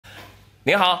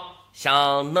您好，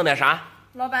想弄点啥？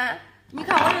老板，你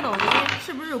看我这东西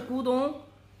是不是古董？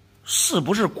是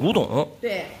不是古董？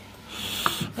对。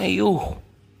哎呦，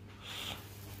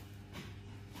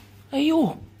哎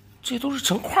呦，这都是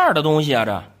成块的东西啊！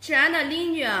这是俺那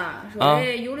邻居啊说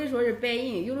的，有的说是白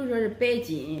银，有的说是白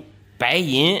金。白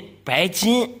银、白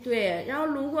金。对，然后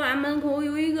路过俺门口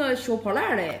有一个收破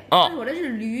烂的，他说的是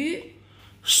铝。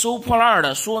收破烂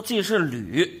的说这是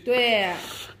铝。对。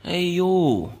哎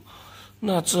呦，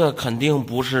那这肯定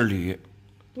不是铝。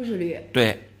不是铝。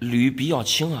对，铝比较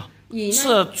轻啊。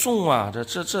这重啊，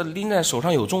这拎在手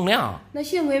上有重量。那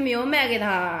幸亏没有卖给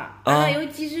他，俺那有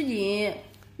几十斤。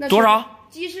多少？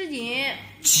几十斤。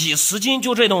几十斤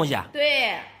就这东西？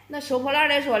对，那收破烂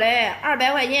的说的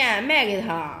200块钱卖给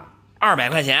他。200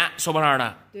块钱收破烂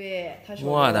的？对，他说。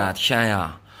我的天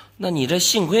呀，那你这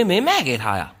幸亏没卖给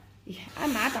他呀。俺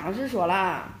妈当时说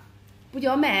了，不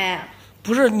叫卖。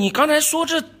不是，你刚才说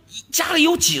这家里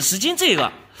有几十斤这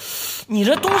个，你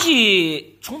这东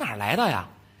西从哪儿来的呀？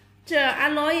这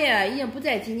俺姥爷已经不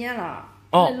在几年了，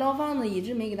老房子一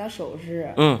直没给他收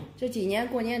拾。这今年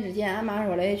过年之前，俺妈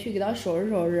说嘞，去给他收拾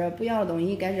收拾，不要的东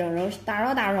西该扔扔，打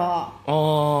扫打扫。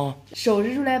收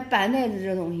拾出来半袋子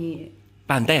这东西。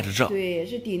半袋子这？对，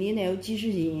是丁丁的有几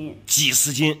十斤。几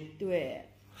十斤？对。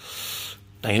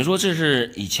等于说这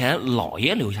是以前姥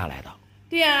爷留下来的。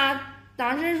对呀，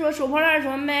当时说收破烂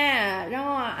说卖，然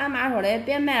后俺妈说的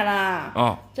别卖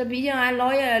了。这毕竟俺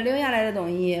姥爷留下来的东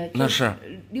西，那是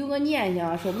留个念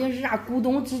想，说不定是啥古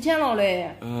董值钱了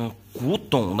嘞。古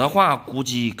董的话，估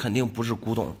计肯定不是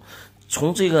古董。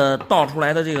从这个倒出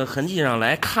来的这个痕迹上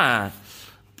来看，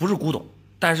不是古董。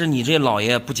但是你这姥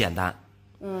爷不简单。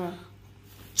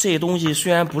这东西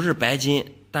虽然不是白金，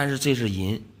但是这是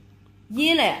银。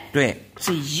银嘞？对，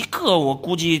这一个我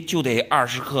估计就得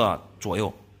20克左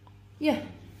右。耶，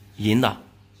银的。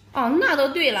那都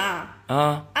对了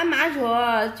啊。俺妈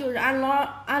说，就是俺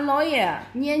姥爷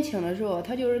年轻的时候，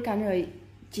他就是干这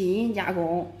金银加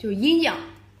工，就是银匠。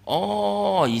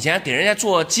以前给人家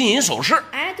做金银首饰。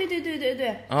哎，对，就是这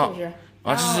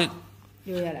是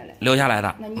留下来的。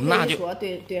的。那就说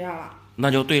对上了。那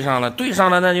就对上了，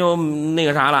那就那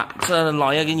个啥了。这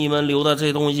老爷给你们留的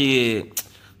这东西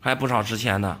还不少值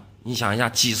钱呢。你想一下，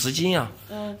几十斤啊！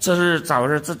这是咋回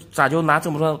事？这咋就拿这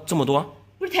么多？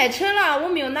不是太沉了，我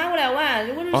没有拿过来玩，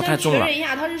我是想确认一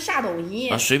下它是啥东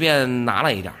西。随便拿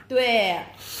了一点。对，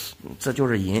这就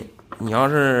是银。你要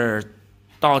是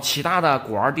到其他的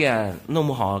古玩店弄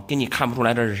不好，给你看不出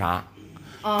来这是啥。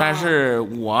但是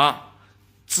我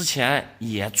之前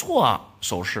也做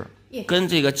首饰。跟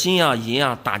这个金啊银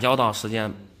啊打交道时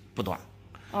间不短，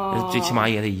最起码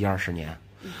也得10-20年，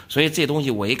所以这东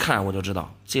西我一看我就知道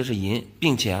这是银，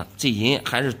并且这银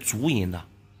还是足银的，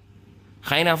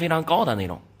含银量非常高的那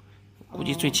种，估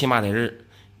计最起码得是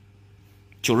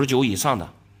99以上的。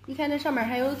你看这上面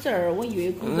还有字儿，我以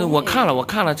为我看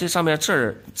了这上面字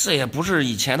儿，这也不是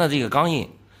以前的这个钢印，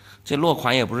这落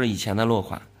款也不是以前的落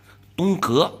款，东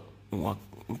阁我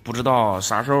不知道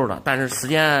啥时候的，但是时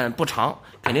间不长，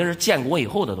肯定是建国以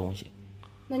后的东西。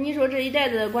那你说这一袋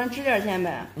子管值点钱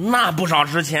呗？那不少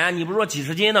值钱，你不是说几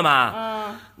十斤的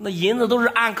吗？那银子都是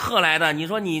按克来的，你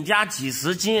说你家几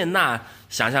十斤，那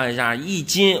想象一下，1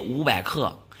斤500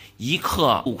克，1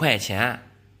克5块钱，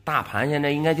大盘现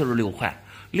在应该就是6块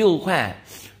，6块，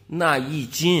那1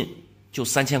斤就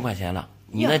3000块钱了。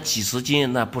你那几十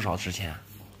斤，那不少值钱，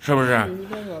是不是？你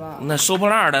别说了，那收破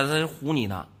烂的他唬你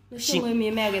呢。幸亏没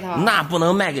卖给他。那不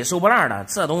能卖给收破烂的，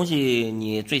这东西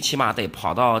你最起码得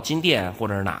跑到金店或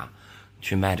者是哪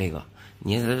去卖这个，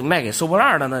你卖给收破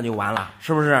烂的那就完了，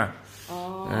是不是？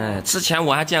之前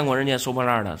我还见过人家收破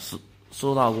烂的，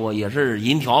收到过也是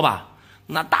银条吧，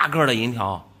那大个的银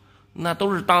条，那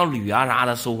都是当铝啊啥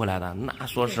的收回来的，那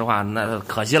说实话那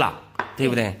可惜了，对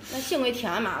不对？那幸亏听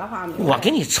俺妈的话没有。我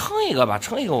给你称一个吧，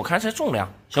称一个我看这重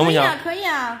量行不行？可以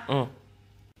啊。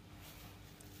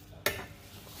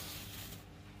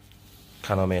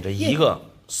看到没？这一个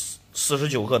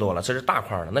49克多了，这是大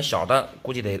块的，那小的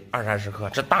估计得20-30克，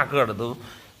这大个的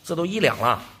这都1两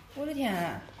了。我的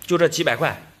天！就这几百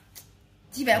块。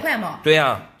几百块吗？对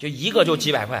呀，就一个就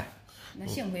几百块。那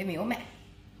幸亏没有卖。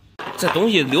这东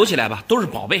西留起来吧，都是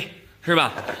宝贝，是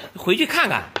吧？回去看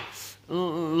看。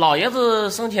老爷子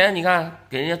生前你看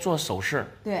给人家做首饰，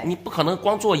对，你不可能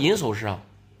光做银首饰啊。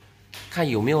看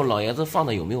有没有老爷子放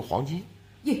的有没有黄金。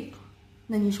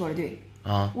那你说的对。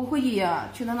我回去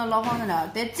去他那老房子了，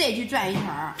得再去转一圈。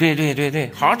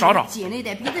对，好好找找。金的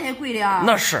得比这还贵的啊。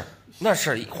那是，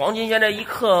黄金现在1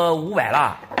克500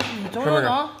了。走，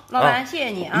老板，谢谢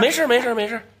你啊。没事。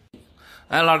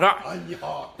哎，老哥。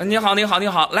你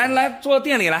好。来，坐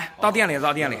店里来，到店里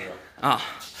啊。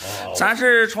咱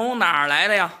是从哪儿来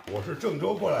的呀？我是郑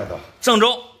州过来的。郑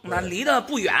州，那离得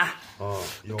不远。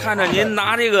看着您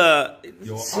拿这个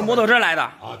骑摩托车来的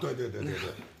啊？对，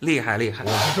厉害厉害。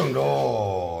我是郑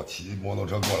州骑摩托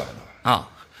车过来的啊，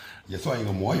也算一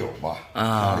个摩友吧。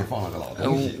家里放了个老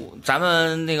东西。咱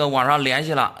们那个网上联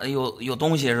系了，有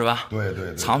东西是吧？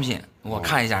对，藏品，我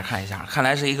看一下，看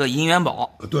来是一个银元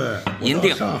宝。对，银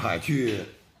锭。上海去，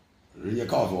人家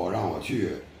告诉我让我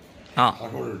去他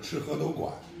说是吃喝都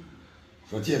管，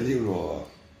说鉴定说，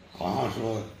好像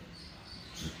说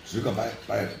值个百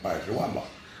十万吧。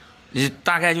你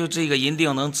大概就这个银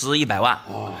锭能值100万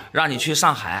啊！让你去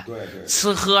上海，对，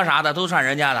吃喝啥的都算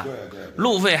人家的，对，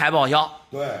路费还报销。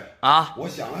对啊，我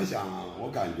想了想，我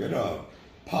感觉着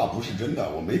怕不是真的，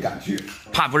我没敢去。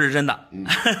怕不是真的，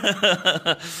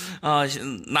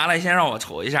拿来先让我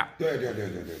瞅一下。对。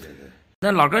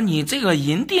那老哥，你这个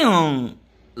银锭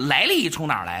来历从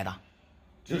哪儿来的？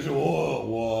这是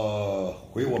我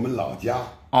回我们老家。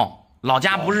老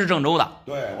家不是郑州的。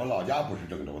对，我老家不是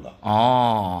郑州的。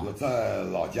我在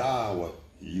老家，我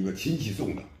一个亲戚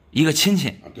送的。一个亲戚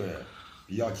啊？对，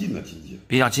比较近的亲戚。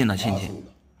送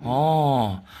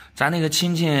的。咱那个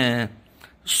亲戚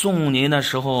送您的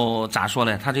时候咋说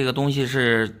的？他这个东西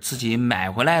是自己买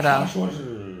回来的？他说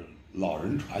是老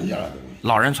人传下来的东西。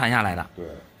老人传下来的。对。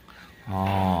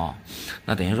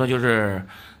那等于说就是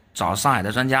找上海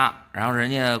的专家，然后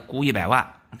人家估100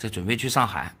万。这准备去上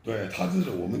海，对，他这是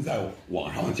我们在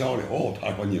网上交流，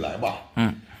他说你来吧，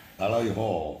来了以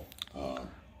后，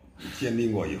鉴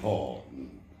定过以后，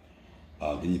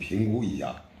给你评估一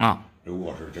下，如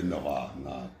果是真的话，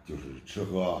那就是吃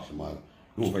喝什么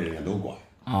路费人家都管，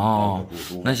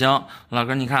那行，老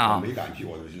哥你看啊，我没敢去，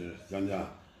我就是想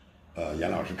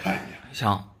严老师看一下，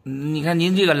行。你看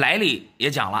您这个来历也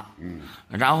讲了，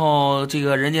然后这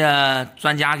个人家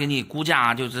专家给你估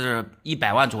价就是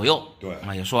100万左右，对，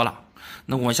也说了。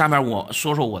那我下面我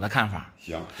说说我的看法。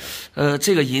行。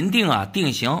这个银锭啊，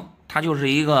定型它就是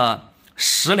一个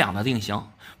10两的定型，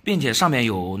并且上面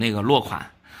有那个落款，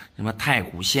什么太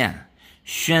谷县、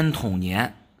宣统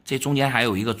年，这中间还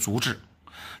有一个竹制。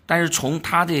但是从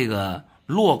它这个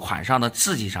落款上的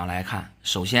字迹上来看，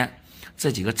首先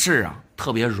这几个字啊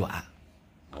特别软。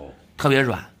特别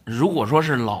软，如果说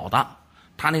是老的，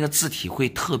它那个字体会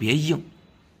特别硬，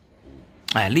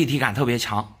立体感特别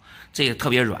强，这个特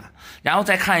别软。然后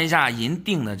再看一下银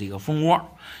锭的这个蜂窝，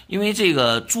因为这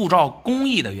个铸造工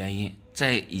艺的原因，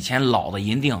在以前老的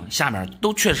银锭下面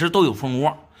确实都有蜂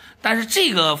窝，但是这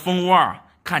个蜂窝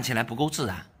看起来不够自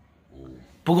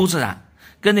然，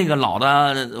跟那个老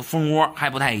的蜂窝还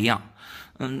不太一样。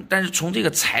但是从这个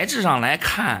材质上来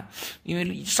看，因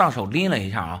为上手拎了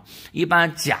一下啊，一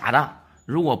般假的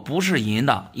如果不是银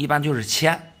的，一般就是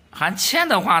铅。含铅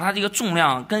的话，它这个重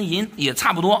量跟银也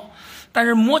差不多，但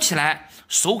是摸起来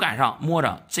手感上摸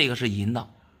着这个是银的，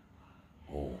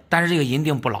但是这个银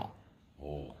锭不老，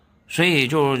所以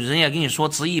就人家跟你说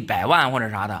值100万或者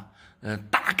啥的，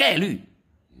大概率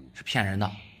是骗人的。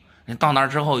你到那儿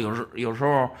之后，有时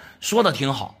候说的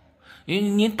挺好。因为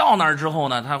您到那儿之后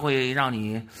呢，他会让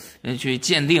你去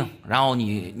鉴定，然后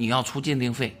你要出鉴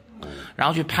定费，然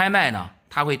后去拍卖呢，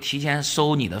他会提前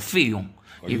收你的费用，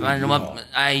一般什么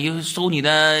收你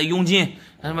的佣金，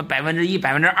什么1%、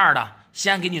2%的，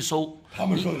先给你收。他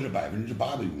们说的是8%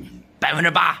的佣金。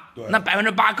8%，那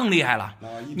8%更厉害了。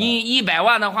你100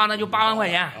万的话，那就8万块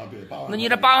钱。对，8万。那你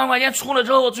这8万块钱出了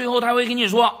之后，最后他会跟你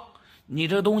说，你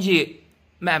这东西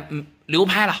流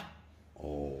拍了。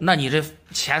那你这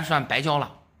钱算白交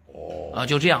了。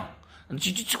就这样，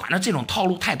就反正这种套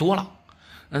路太多了。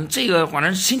这个反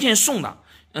正亲戚送的，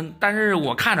但是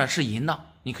我看着是银的，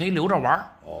你可以留着玩。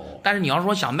但是你要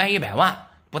说想卖100万，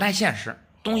不太现实，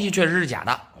东西确实是假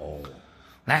的。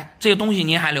来，这个东西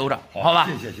您还留着，好吧？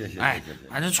谢谢。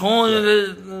反正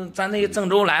从咱那个郑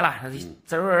州来了，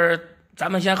这会儿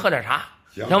咱们先喝点茶，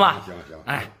行吧？行。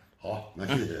好，那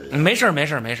谢谢。没事。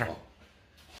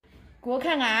给我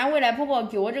看看俺未来婆婆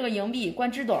给我这个硬币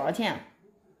管值多少钱？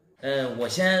我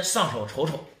先上手瞅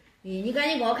瞅。你赶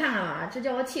紧给我看看吧，这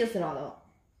叫我气死了都。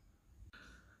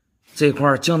这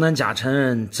块江南甲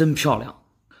辰真漂亮，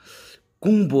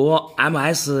公博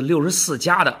MS64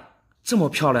加的，这么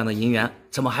漂亮的银元，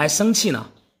怎么还生气呢？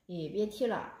别提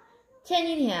了，前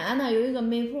几天俺那有一个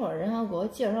媒婆，然后给我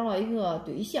介绍了一个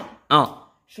对象，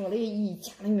说的一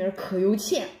家里面可有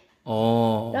钱。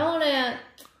然后呢，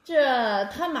这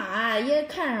他妈也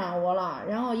看上我了，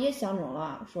然后也相中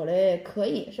了，说的可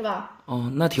以是吧？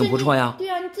那挺不错呀。对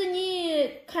呀，这你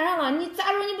看上了，你咋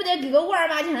说你不得给个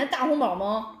528千的大红包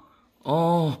吗？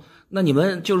那你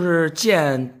们就是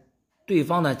见对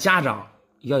方的家长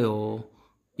要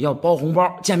要包红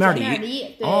包，见面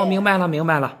礼。哦，明白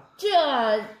了。这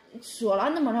说了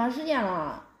那么长时间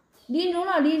了，临走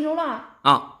了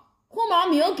啊，红包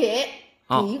没有给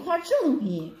一块正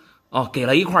品。哦，给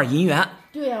了一块银元。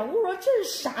对呀，我说这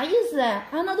是啥意思？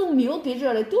俺那都没有给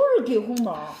这里，都是给红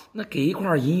包。那给一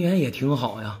块银元也挺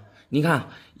好呀。你看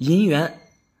银元，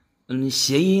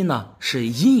谐音呢是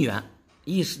姻缘，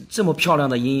意思这么漂亮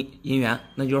的姻缘，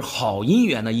那就是好姻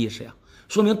缘的意思呀，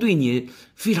说明对你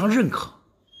非常认可。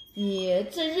你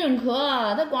这认可，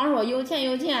他光说有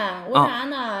钱，我说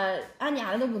俺俺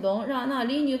家里都不懂，让那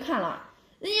邻居看了，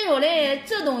人家说嘞，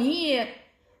这东西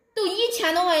都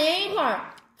1000多块钱一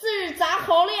块，这是咋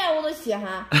好嘞？我都稀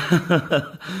罕。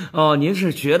哦，您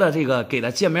是觉得这个给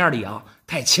的见面礼啊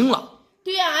太轻了？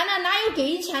对呀，俺那哪有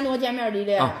给1000多见面礼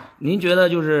的？您觉得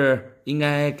就是应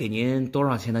该给您多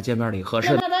少钱的见面礼合适？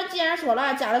那他既然说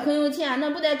了家里很有钱，那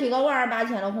不得给个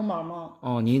12800的红包吗？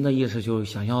哦，您的意思就是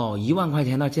想要1万块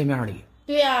钱的见面礼？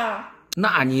对呀。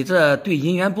那你这对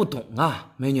银元不懂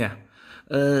啊，美女。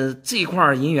这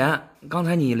块银元，刚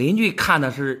才你邻居看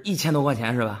的是1000多块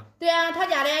钱是吧？对啊，他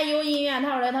家里有银元，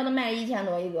他说他都卖1000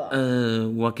多一个。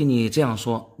我跟你这样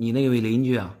说，你那位邻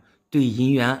居啊，对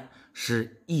银元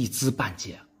是一知半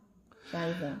解。啥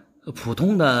意思？普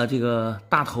通的这个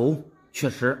大头确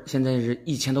实现在是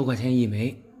1000多块钱一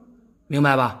枚，明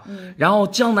白吧？然后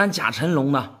江南甲辰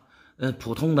龙呢，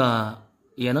普通的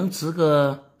也能值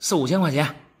个4、5千块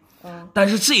钱。但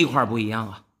是这一块不一样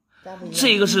啊，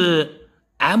这个是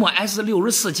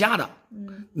MS64加的。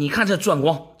你看这转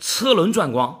光，车轮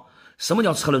转光。什么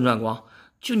叫车轮转光？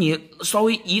就你稍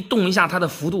微一动一下它的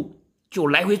幅度，就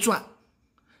来回转。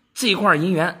这一块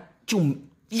银元就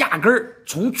压根儿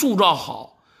从铸造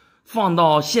好放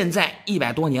到现在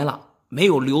100多年了，没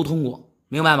有流通过，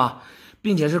明白吗？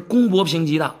并且是公博评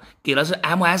级的，给的是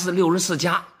MS64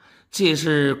加，这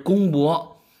是公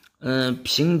博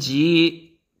评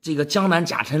级这个江南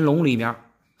甲辰龙里面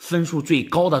分数最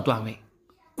高的段位，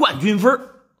冠军分，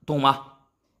懂吗？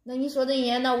那你说这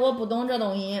些，那我不懂这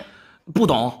东西。不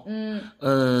懂？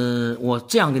我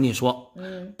这样跟你说，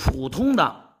普通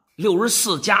的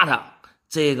64加的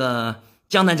这个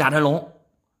江南甲辰龙，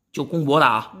就公博的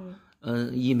啊，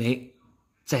一枚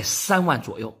在3万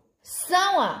左右。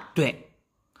3万？对，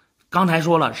刚才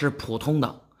说了是普通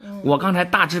的，我刚才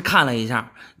大致看了一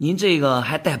下，您这个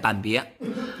还带板别。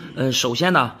首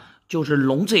先呢，就是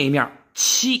龙这一面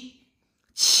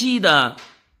七的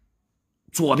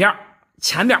左边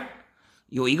前边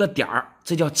有一个点儿，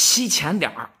这叫7前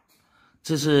点儿，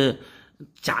这是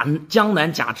江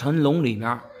南甲辰龙里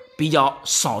面比较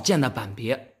少见的板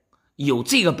别，有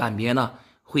这个板别呢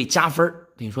会加分，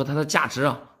等于说它的价值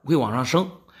啊会往上升。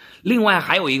另外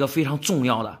还有一个非常重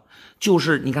要的，就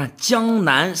是你看江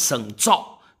南省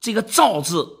造这个造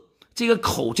字，这个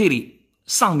口这里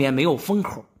上面没有封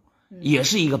口，也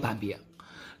是一个板别。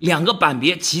2个板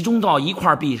别集中到一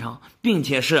块壁上，并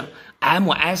且是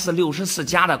MS64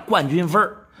加的冠军分，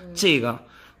这个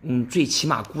最起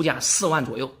码估价4万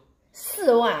左右。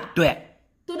4万？对，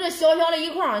都这小小的一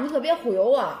块，你可别忽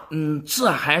悠啊。这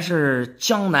还是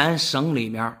江南省里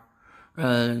面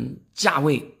价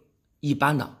位一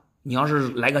般的，你要是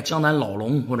来个江南老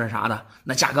龙或者啥的，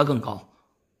那价格更高，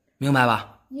明白吧？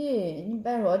你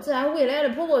别说，这俺未来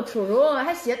的婆婆出手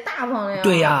还些大方了呀。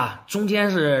对呀，中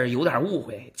间是有点误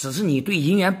会，只是你对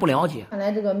银元不了解。看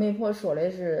来这个媒婆说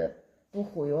的是不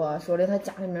忽悠啊，说的她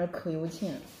家里面可有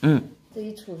钱。这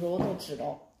一出手都知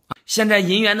道。现在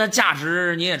银元的价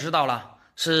值你也知道了，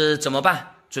是怎么办？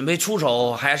准备出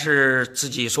手还是自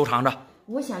己收藏着？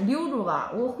我先留住吧，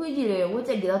我回去嘞，我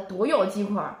再给他多要几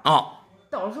块。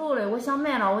到时候嘞，我想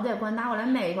卖了，我再给他拿过来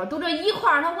卖一块。都这一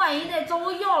块，他万一再找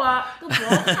我要了，都不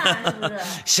好看，是不是？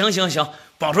行，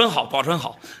保存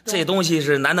好，这东西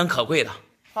是难能可贵的。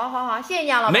好，谢谢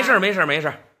你啊，老板。没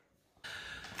事。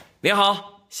你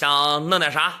好，想弄点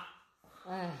啥？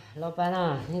老板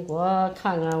啊，你给我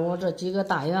看看我这几个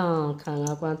大洋，看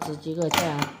看管值几个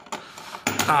钱。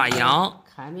大洋，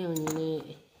看明你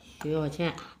的需要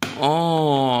钱。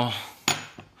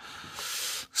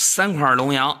 3块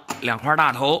龙洋，2块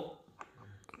大头，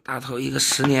一个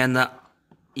10年的，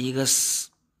一个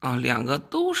2个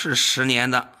都是10年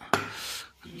的，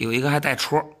有一个还带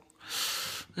戳。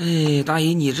大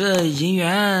姨，你这银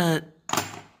元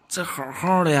这好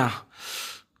好的呀，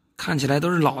看起来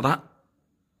都是老的。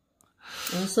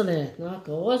是嘞，那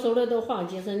搁我手里都放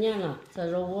几十年了。这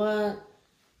是我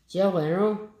结婚时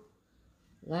候，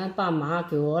俺爸妈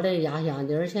给我的压箱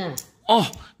底钱。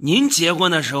您结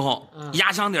婚的时候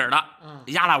压箱底的，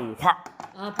压了5块。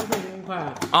不是5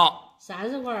块。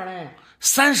30块嘞。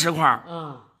30块。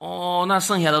那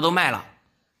剩下的都卖了。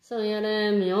剩下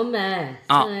的没有卖，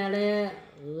剩下的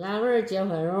俺儿结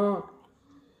婚时候，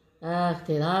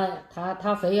给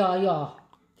他非要，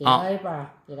给他一半，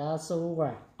给他15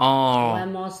块。哦。俺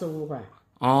毛15块。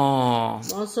哦。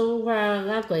毛15块，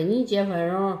俺闺女结婚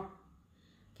时候，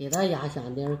给他压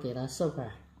箱底，给他10块。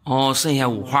哦，剩下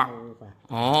5块。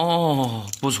哦，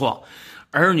不错，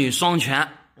儿女双全。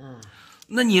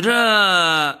那你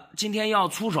这今天要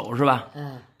出手是吧？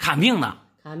看病呢。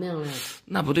看病了。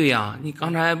那不对呀，你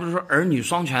刚才不是说儿女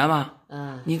双全吗？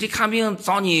你这看病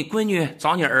找你闺女，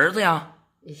找你儿子呀？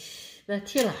别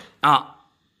提了。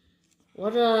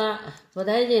我这不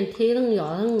带劲，腿疼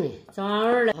腰疼的，找俺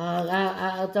儿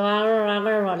来。找俺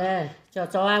儿说的，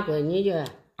找俺闺女去。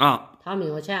他没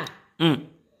有钱。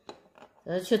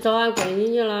去找俺闺女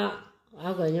去了，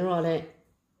俺闺女说的，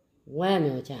我也没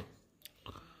有钱，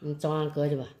你找俺哥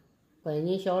去吧，闺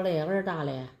女小嘞，儿大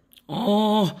嘞。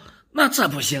那这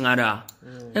不行啊，这，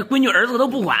那闺女儿子都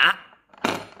不管。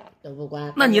都不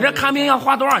管。那你这看病要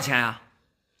花多少钱呀？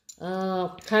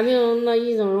看病那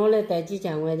医生说的带几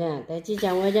千块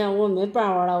钱，我没办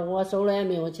法了，我手里也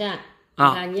没有钱。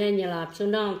看年纪了，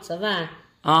平常吃饭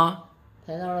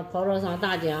跑到上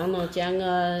大街上弄捡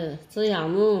个纸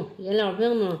箱子、饮料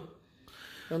瓶子，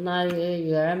就那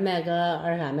月卖个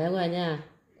200-300块钱，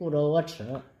顾着我吃。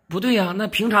不对呀，那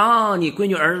平常你闺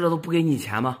女儿子都不给你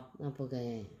钱吗？那不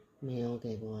给，没有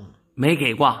给过。没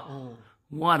给过？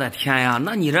我的天呀，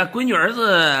那你这闺女儿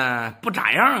子不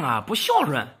咋样啊，不孝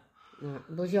顺。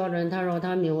不孝顺，他说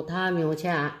他没有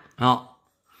钱。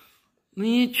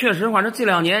你确实，反正这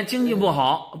2年经济不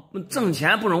好，挣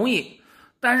钱不容易。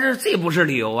但是这不是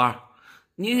理由啊！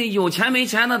你有钱没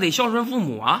钱，那得孝顺父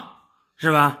母啊，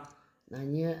是吧？那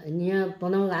你不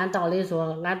能按道理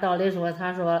说，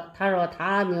他说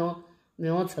他没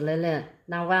有吃的嘞，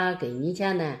那我还给你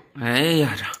钱呢。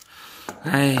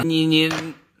你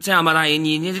这样吧，大爷，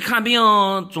你看病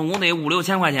总共得5-6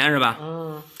千块钱是吧？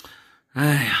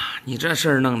你这事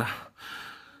儿弄的，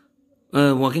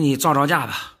我给你照价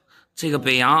吧。这个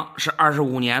北洋是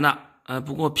25年的。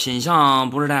不过品相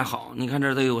不是太好，你看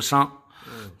这都有伤。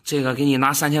这个给你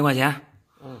拿3000块钱。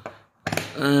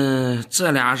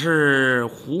这俩是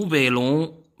湖北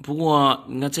龙，不过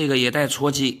你看这个也带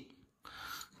戳记，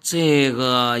这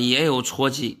个也有戳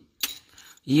记，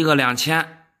一个2000，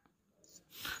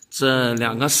这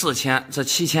2个4000，这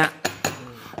7000。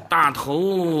大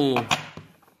头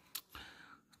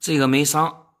这个没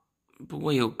伤，不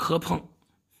过有磕碰，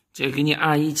这个给你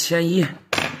按1100。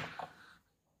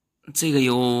这个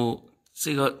有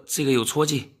戳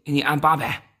记，给你按800，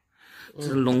这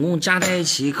拢共加在一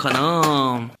起可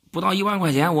能不到1万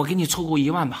块钱，我给你凑够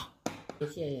1万吧。谢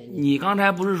谢你。你刚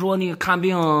才不是说你看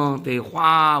病得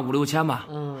花5-6千吧？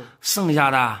剩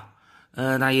下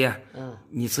的，大爷，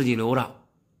你自己留着，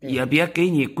也别给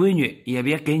你闺女，也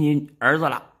别给你儿子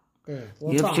了。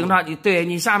你平常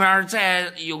你下面再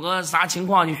有个啥情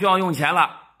况，你需要用钱了，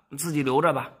你自己留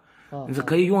着吧，你是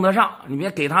可以用得上，你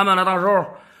别给他们了，到时候。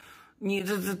你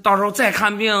这到时候再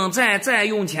看病再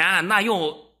用钱，那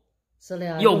又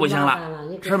不行了，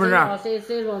是不是？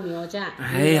谁说没有钱？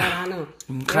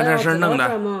你看这事弄的。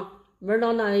门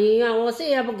到那医院，我谁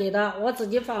也不给他，我自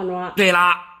己放着。对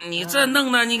了，你这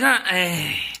弄的，你看，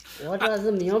我这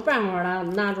是没有办法了，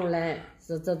拿出来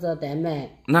这得卖。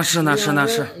那是。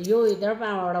有一点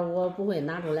办法了，我不会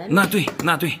拿出来。那对。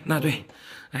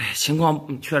情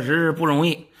况确实不容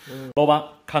易。老板，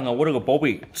看看我这个宝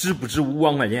贝值不值5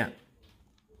万块钱？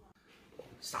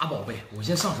啥宝贝？我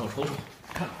先上手瞅瞅，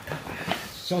看，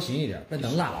小心一点，别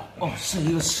弄烂了。是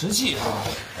一个瓷器是吧？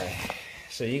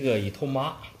是一头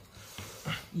马。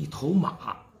一头马，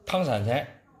唐三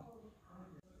彩。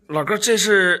老哥，这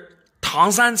是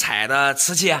唐三彩的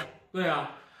瓷器啊？对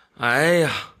啊。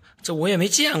这我也没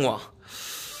见过。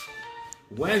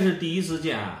我也是第一次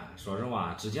见，说实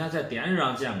话，之前在电视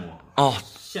上见过。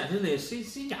现实里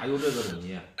谁家有这个东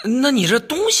西？那你这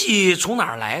东西从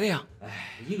哪儿来的呀？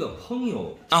一个朋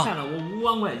友欠了我5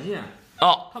万块钱。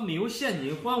他没有现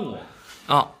金还我。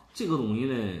这个东西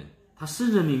呢，他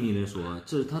神神秘秘的说，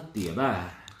这是他爹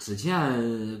之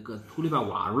前搁土里边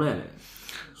挖出来的，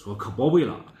说可宝贝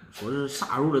了，说是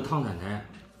啥时候的唐三彩，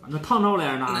反正唐朝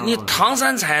来哪？你唐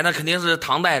三彩那肯定是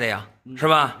唐代的呀，是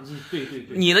吧？对。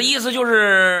你的意思就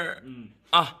是，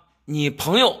你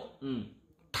朋友，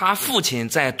他父亲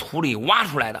在土里挖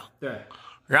出来的，对，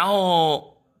然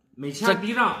后没钱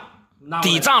抵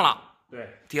账了，对，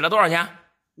抵了多少钱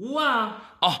？5万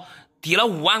啊！抵了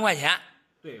5万块钱。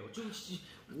对，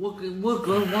我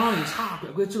搁网上一查，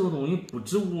乖这个东西不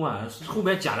值5万，后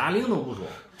边加俩零都不说。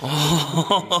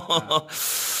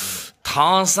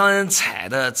唐三彩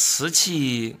的瓷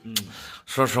器，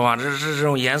说实话，这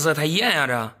种颜色太艳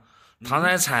呀，唐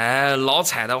三彩老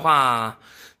彩的话，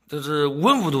就是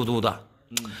温乎嘟嘟的，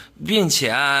并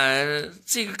且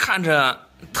这个看着，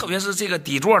特别是这个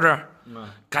底座这儿，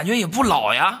感觉也不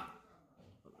老呀。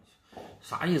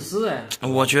啥意思哎？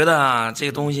我觉得啊，这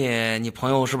个东西你朋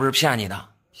友是不是骗你的？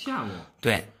骗我？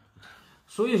对。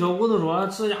所以说我都说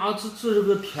这家伙这是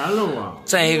个天漏啊。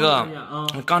再一个，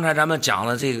刚才咱们讲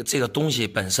了这个东西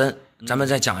本身，咱们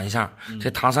再讲一下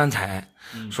这唐三彩。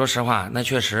说实话，那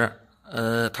确实，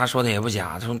他说的也不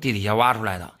假，从地底下挖出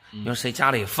来的。因为谁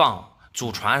家里放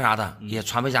祖传啥的也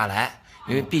传不下来，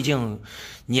因为毕竟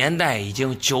年代已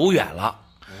经久远了。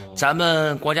咱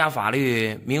们国家法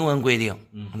律明文规定，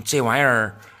这玩意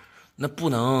儿那不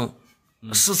能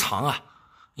私藏啊。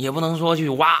也不能说去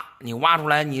挖，你挖出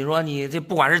来，你说你这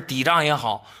不管是抵账也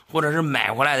好，或者是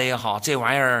买回来的也好，这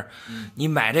玩意儿，你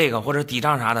买这个或者抵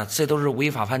账啥的，这都是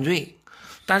违法犯罪。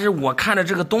但是我看着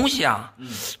这个东西啊，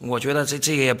我觉得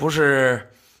这个也不是，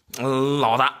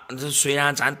老的。这虽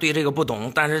然咱对这个不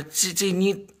懂，但是这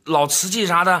你老瓷器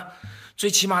啥的，最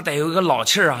起码得有一个老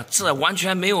气儿啊，这完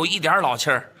全没有一点老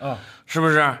气儿啊，是不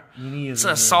是？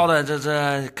这烧的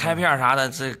这开片啥的，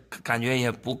这感觉也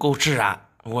不够自然。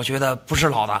我觉得不是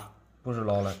老的，不是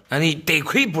老的，你得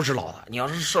亏不是老的。你要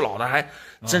是老的，还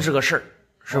真是个事儿，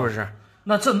是不是？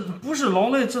那这不是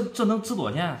老的，这能值多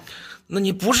少钱？那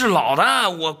你不是老的，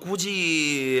我估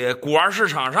计古玩市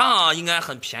场上应该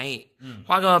很便宜，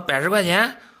花个100块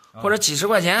钱或者几十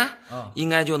块钱，应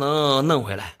该就能弄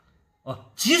回来。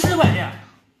几十块钱？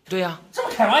对呀，这不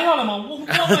开玩笑了吗？我5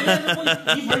万块钱，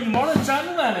我一分一毛的攒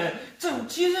出来了，这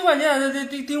几十块钱，得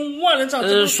5万了，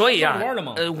这所以啊，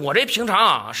我这平常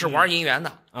啊是玩银元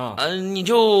的你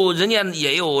就人家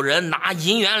也有人拿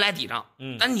银元来抵账，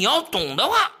但你要懂的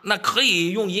话，那可以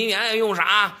用银元，用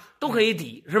啥都可以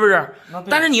抵，是不是？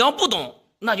但是你要不懂，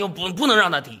那就不能让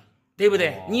他抵，对不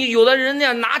对？你有的人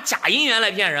家拿假银元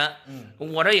来骗人，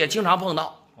我这也经常碰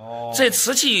到。这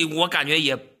瓷器我感觉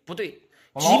也不对。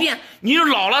即便你就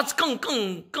老了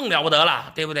更了不得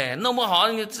了，对不对？弄不好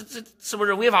你这是不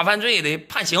是违法犯罪，得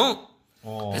判刑，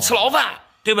得吃牢饭，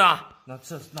对吧？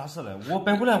那是嘞，我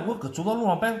摆回来，我走到路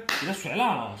上摆，给它摔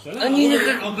烂了。你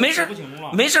没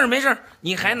事，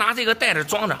你还拿这个袋子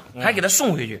装着，还给他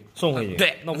送回去。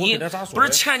对，那我给他咋说？不是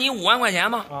欠你5万块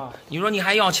钱吗？你说你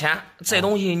还要钱，这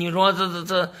东西你说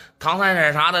这唐三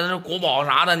彩啥的，这国宝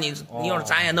啥的，你要是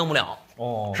咱也弄不了。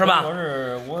是吧？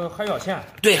我还要钱，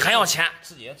对，还要钱。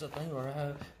自己这等于说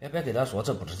还别给他说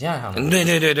这不值钱啥的。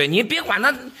对，你别管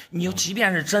他，你就即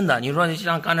便是真的，你说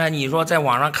像刚才你说在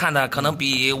网上看的，可能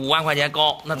比5万块钱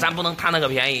高，那咱不能贪那个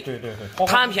便宜。对，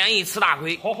贪便宜吃大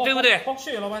亏，对不对？好，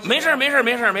谢谢老板。没事。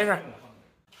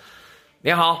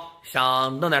你好，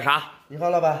想弄点啥？你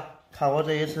好，老板，看我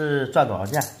这一次赚多少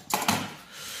钱？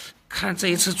看这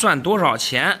一次赚多少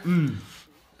钱？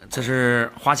这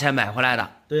是花钱买回来的。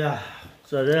对呀。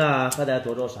这人啊，还得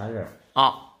多找3人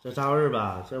啊。这咋回事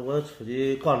吧？这我出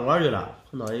去逛着玩去了，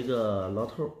碰到一个老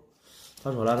头，他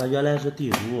说了，他原来是地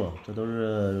主，这都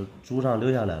是祖上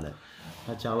留下来的。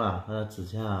他讲了，他之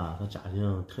前啊，他家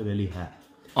庭特别厉害。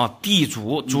地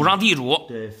主，祖上地主。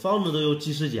对，房子都有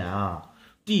几十间啊，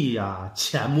地呀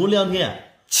，1000亩2田。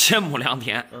1000亩2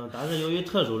田。但是由于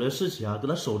特殊的时期啊，给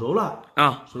他收走了。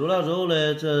收走了之后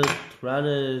呢，这突然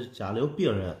这家里有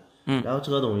病人。然后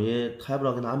这个东西他也不知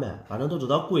道跟他卖，反正都知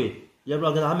道贵，也不知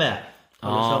道跟他卖。他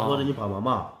说小伙子，你帮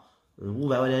忙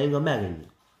，500块钱一个卖给你。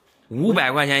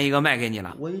500块钱一个卖给你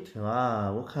了。我一听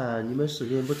啊，我看你们视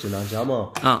频不经常讲吗？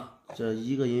这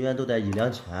一个银元都得1、2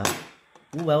千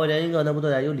，500块钱一个，那不都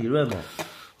得有利润吗？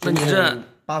那你这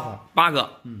8个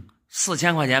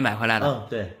，4000块钱买回来的。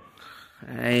对。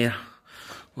哎呀，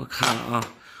我看了啊，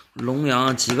龙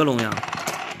阳几个龙阳？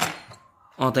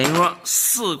等于说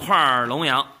4块龙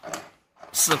阳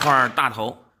，4块大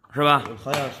头，是吧？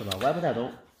好像是吧，我也不太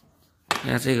懂。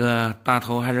哎，这个大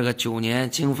头还是个9年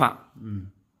金发，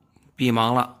闭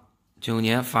盲了，9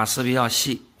年发丝比较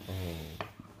细。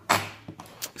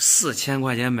4000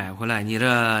块钱买回来，你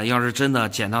这要是真的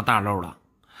捡到大漏了，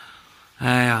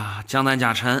哎呀，江南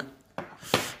甲辰，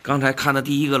刚才看的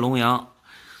第一个龙阳，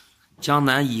江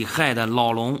南乙亥的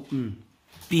老龙，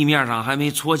地面上还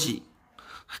没搓起。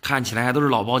看起来还都是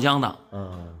老包浆的，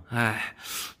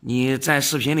你在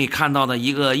视频里看到的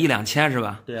一个1、2千是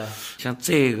吧？对啊，像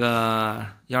这个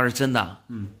要是真的，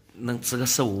能值个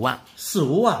4、5万。4、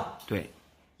5万？对。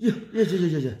哟，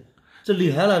这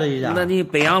厉害了这一下。那你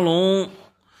北洋龙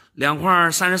2块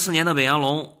34年的北洋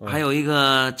龙，还有一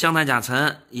个江南甲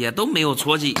辰，也都没有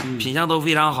搓迹，品相都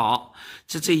非常好。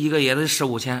这一个也得4、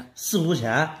5千。4、5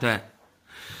千？对。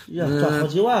呀，赚好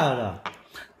几万啊这。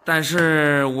但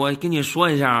是我跟你说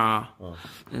一下啊，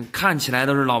看起来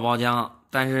都是老包浆，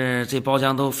但是这包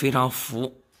浆都非常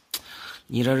浮，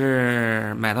你这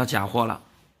是买到假货了。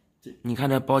你看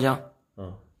这包浆，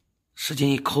使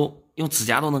劲一抠，用指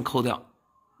甲都能抠掉。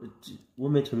我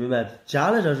没听明白，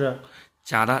假的这是？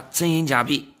假的，真银假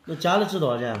币。那假的值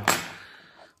多少钱？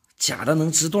假的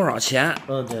能值多少钱？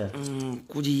对，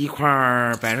估计一块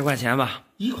110块钱吧。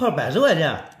一块110块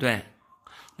钱？对，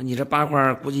那你这8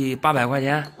块估计800块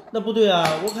钱。那不对啊，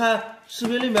我看视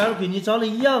频里面跟你长得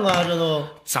一样啊，这都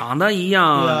长得一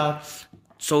样。对啊。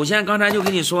首先刚才就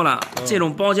跟你说了，这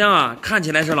种包浆啊，看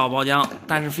起来是老包浆，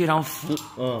但是非常浮。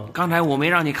刚才我没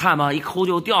让你看吗？一抠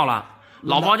就掉了。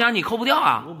老包浆你抠不掉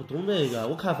啊。我不懂这个，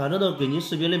我看反正都跟你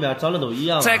视频里面长得都一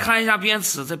样。再看一下边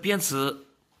齿，这边齿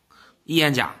一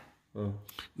眼假。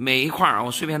每一块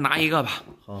我随便拿一个吧。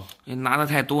好，你拿的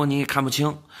太多你也看不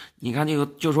清。你看这个，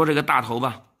就说这个大头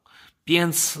吧，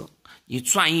边齿你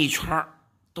转一圈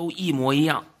都一模一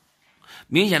样，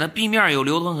明显的壁面有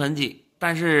流通痕迹，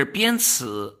但是边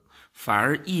齿反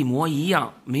而一模一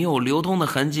样，没有流通的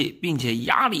痕迹，并且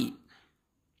压力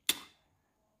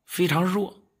非常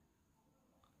弱，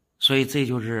所以这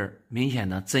就是明显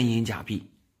的真银假币。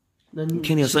那你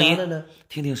听听声音，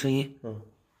听听声音。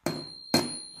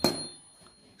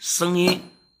声音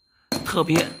特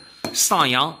别上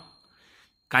扬，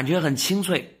感觉很清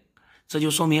脆，这就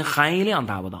说明含银量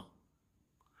达不到。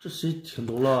这谁听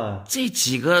懂了啊？这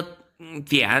几个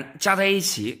点加在一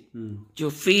起，就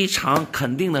非常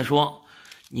肯定的说，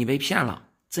你被骗了，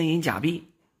真银假币。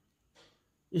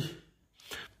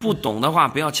不懂的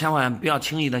话，千万不要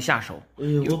轻易的下手。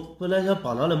我本来想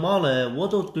帮他的忙嘞，我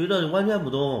都对这完全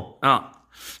不懂啊。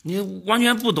你完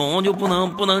全不懂就不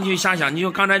能去瞎想。你就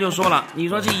刚才就说了，你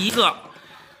说这一个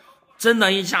真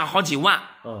的一下好几万，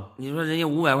你说人家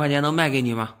500块钱能卖给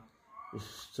你吗？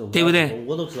对不对？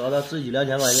我都知道它值1-2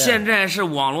千块钱。现在是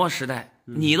网络时代，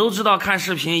你都知道看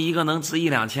视频一个能值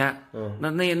1-2千，那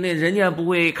人家不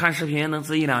会看视频能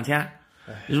值1-2千。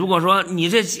如果说你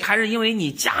这还是因为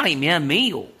你家里面没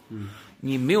有，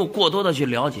你没有过多的去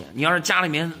了解。你要是家里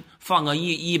面放个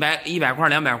100块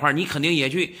200块，你肯定也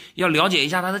去要了解一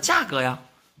下它的价格呀，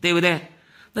对不对？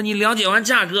那你了解完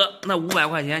价格，那500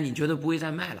块钱你绝对不会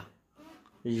再卖了，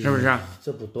是不是？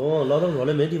这不懂，老头说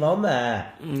的没地方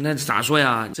卖。那咋说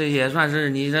呀？这也算是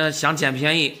你这想捡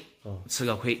便宜，吃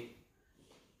个亏。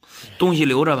东西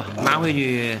留着吧，拿回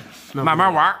去慢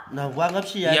慢玩。那玩个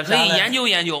屁也可以研究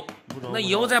研究。那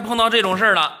以后再碰到这种事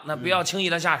儿了，那不要轻易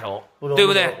的下手，对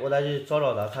不对？我再去找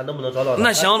找他，看能不能找到他。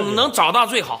那行，能找到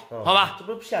最好，好吧？这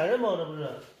不是骗人吗？这不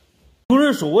是。有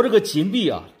人说我这个金币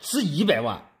啊值100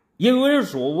万，也有人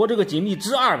说我这个金币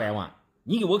值200万，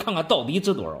你给我看看到底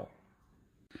值多少？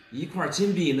一块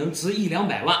金币能值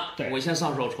100-200万，我先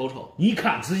上手瞅瞅。你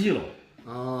看仔细了。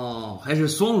哦，还是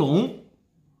双龙。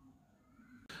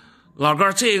老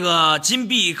哥，这个金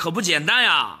币可不简单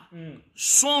呀。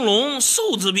双龙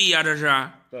寿字币呀，这是。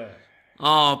对。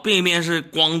哦，背面是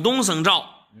广东省照。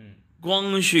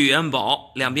光绪元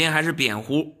宝，两边还是扁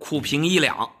弧，库平1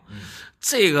两。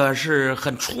这个是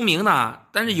很出名的，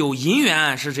但是有银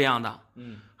元是这样的。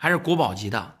还是国宝级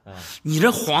的。你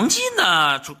这黄金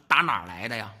的打哪儿来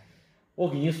的呀？我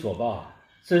跟你说吧，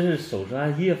这是收拾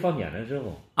俺爷爷房间的时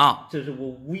候啊，这是我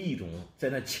无意中在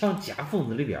那墙夹缝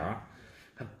子里边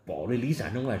还包了里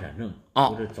3层外3层，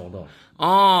我这找到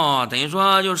了。等于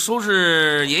说就收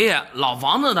拾爷爷老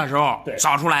房子的时候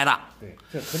找出来的。对，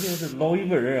这肯定是老一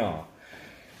辈人啊，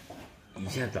以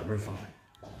前专门放的。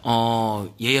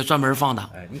爷爷专门放的。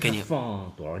你看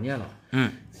放多少年了？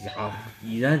呀，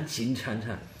依然金灿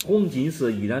灿，黄金色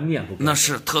依然面不改。那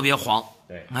是特别黄。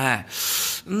对，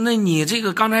那你这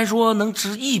个刚才说能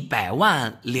值100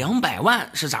万、200万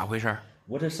是咋回事？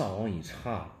我这上网一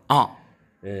查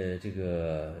这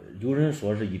个有人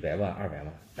说是100万、200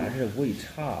万，但是我一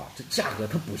查这价格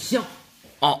它不详。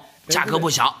价格不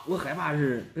详，我害怕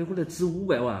是别回来值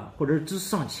500万或者值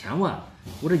上千万，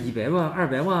我这100万、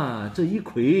200万这一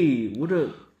亏，我这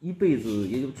一辈子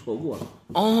也就错过了。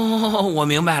我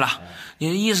明白了，你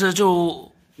的意思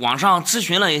就网上咨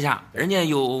询了一下，人家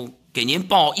有给您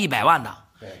报100万的，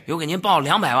有给您报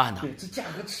200万的。对，这价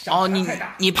格相差太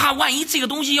大。你怕万一这个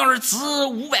东西要是值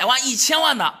500万、1000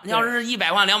万的，要是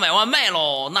100万、200万卖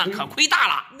喽，那可亏大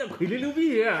了。那亏的牛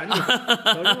逼！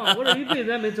说实话，我这一辈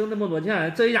子还没挣那么多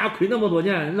钱，这一下亏那么多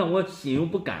钱，让我心有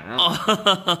不甘啊。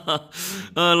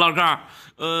老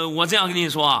哥，我这样跟你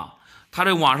说啊，他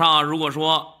这网上如果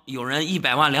说有人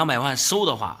100万、200万收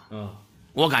的话，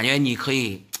我感觉你可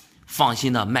以放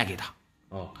心的卖给他。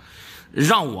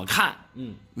让我看，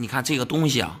你看这个东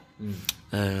西啊，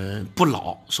不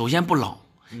老，首先不老，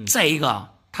再一个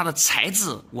它的材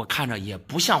质我看着也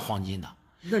不像黄金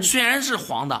的，虽然是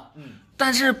黄的，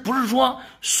但是不是说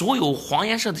所有黄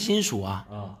颜色的金属啊，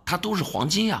它都是黄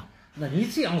金呀？那你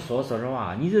这样说实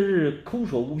话，你这是口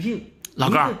说无凭。老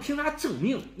哥，你凭啥证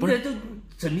明？你这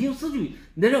真凭实据，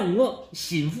你得让我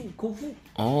心服口服。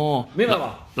哦，明白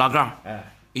吧？老哥，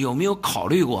哎，有没有考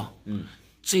虑过？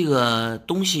这个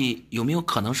东西有没有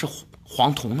可能是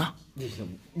黄铜呢？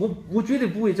我绝对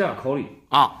不会这样考虑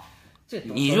啊。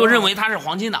你就认为它是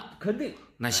黄金的？肯定。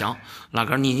那行，老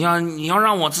哥，你要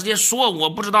让我直接说，我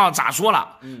不知道咋说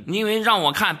了。因为让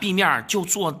我看壁面就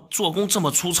做工这么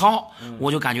粗糙，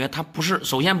我就感觉它不是，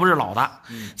首先不是老的。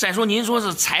再说您说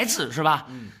是材质是吧？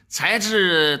材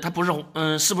质它不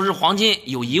是，是不是黄金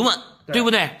有疑问，对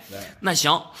不对？那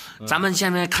行，咱们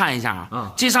现在看一下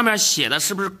啊，这上面写的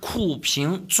是不是库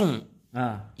平重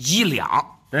1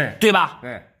两？对吧？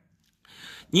对。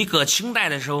你搁清代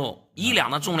的时候，1两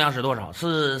的重量是多少？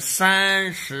是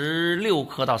36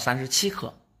克到37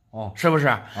克。是不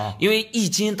是？因为1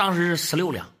斤当时是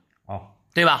16两。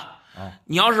对吧？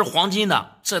你要是黄金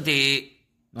的，这得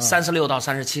36到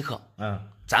37克。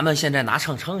咱们现在拿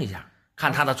秤称一下，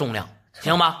看它的重量，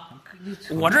行吗？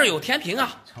我这儿有天平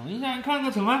啊。称一下，你看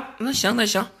看称啊。那行，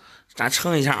咱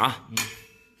称一下啊。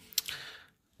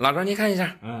老哥，你看一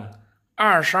下。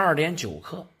22.9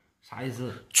克。啥意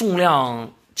思？重量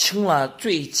轻了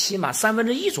最起码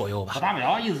1/3左右吧。不大不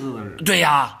了，意思是。对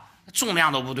呀，重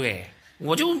量都不对，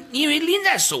我就因为拎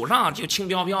在手上就轻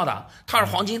飘飘的，它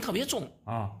是黄金特别重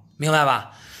啊，明白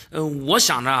吧？我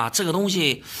想着这个东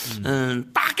西，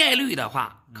大概率的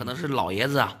话，可能是老爷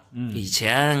子啊，以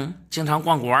前经常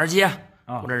逛古玩街，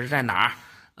或者是在哪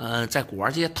儿，在古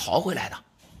玩街淘回来的。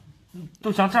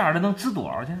都像这样的能值多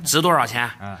少钱？值多少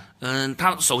钱？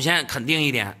它首先肯定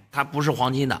一点，它不是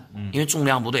黄金的，因为重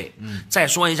量不对。再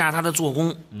说一下它的做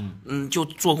工，就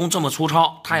做工这么粗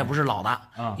糙，它也不是老的，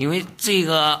因为这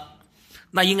个，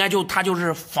那应该它就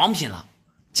是仿品了，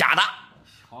假的。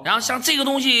然后像这个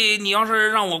东西，你要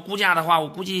是让我估价的话，我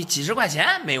估计几十块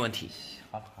钱没问题。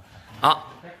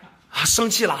生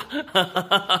气了。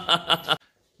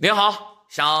您好，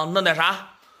想弄点啥？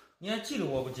你还记得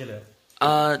我不记得？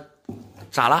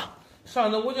咋了？上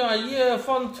次我叫俺爷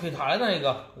房推塌的那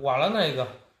个，挖了那个。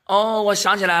哦，我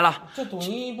想起来了。这东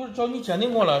西不是找你鉴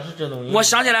定过了，是这东西。我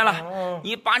想起来了，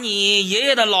你把你爷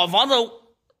爷的老房子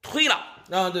推了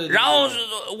对，然后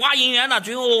挖银元呢，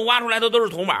最后挖出来的都是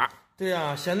铜板。对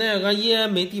呀，现在俺爷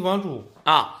没地方住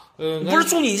不是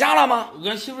住你家了吗？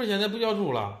俺媳妇现在不叫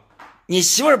住了。你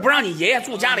媳妇不让你爷爷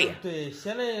住家里？对，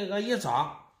现在俺爷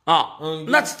咋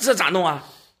那这咋弄啊？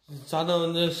咋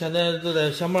弄？那现在都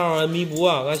在想办法弥补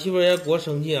啊！俺媳妇也给我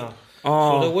生气啊！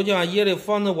说的我叫俺爷的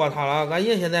房子挖塌了，俺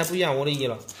爷现在不愿我的意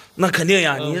了。那肯定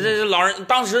呀！你这老人，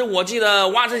当时我记得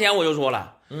挖之前我就说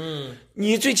了，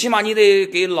你最起码你得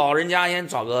给老人家先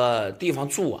找个地方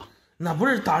住啊。那不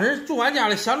是当时住俺家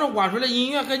里，想着挖出来银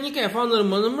元给你盖房子了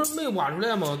吗？那不是没挖出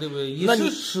来吗？对不对？一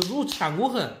时失足千古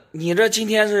恨。你这今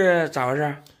天是咋回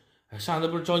事？上次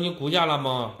不是找你估价了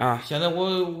吗？现在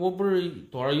我不是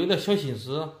多少有点小心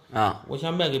思我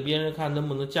想卖给别人看能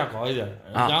不能价高一点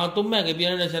然后都卖给别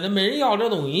人了，现在没人要这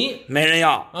东西，没人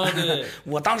要对，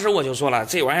我当时我就说了，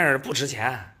这玩意儿不值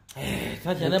钱。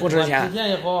他现在不值钱，值钱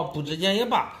也好，不值钱也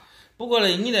罢。不过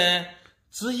嘞，你得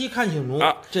仔细看清楚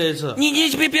这一次。你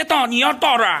别倒，你要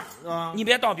倒这儿你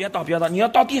别倒，你要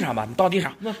倒地上吧，你倒地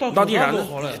上，倒地上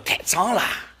太脏了。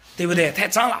对不对？太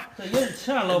脏了。这也是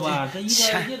钱，老板，这一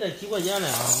个也得几块钱了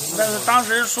但是当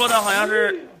时说的好像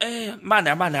是，慢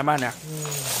点。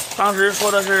当时说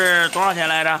的是多少钱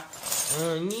来着？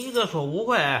你一个说5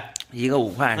块，一个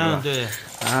5块是吧？对。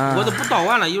我都不倒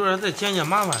完了，一会儿再减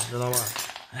麻烦，知道吧？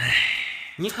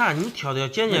你看你挑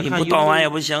减，你不倒完也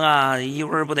不行啊！一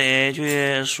会儿不得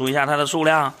去数一下它的数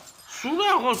量？数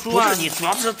量好数不是你，主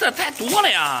要是这太多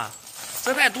了呀。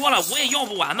这太多了，我也要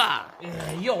不完吧？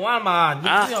要完吧，你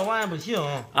不要完也不行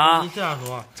你这样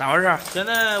说咋回事？现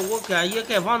在我给俺爷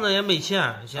盖房子也没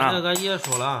钱，现在俺爷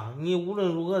说了，你无论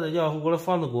如何的要我的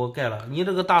房子给我盖了，你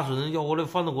这个大孙子要我的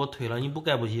房子给我推了，你不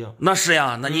盖不行。那是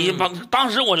呀，那你当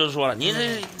时我就说了，你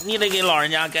得给老人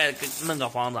家弄个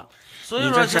房子。所以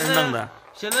说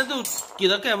现在都给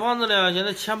他盖房子了，现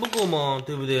在钱不够嘛，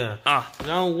对不对？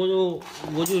然后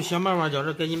我就想办法叫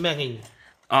这给你卖给你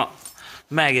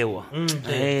卖给我，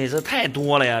对，这太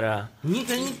多了呀，这你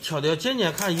给你挑挑拣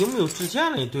看有没有值钱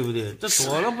的，对不对？这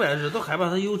多了不碍事，都害怕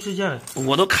它有值钱的。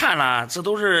我都看了，这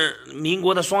都是民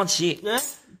国的双旗。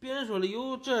别人说的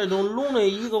有这种龙的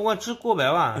一个我值过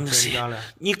百万，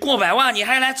你过百万你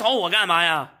还来找我干嘛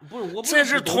呀？不是我，这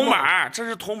是铜板，这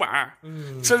是铜板，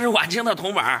这是晚清的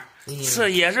铜板，这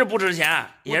也是不值钱，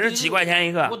也是几块钱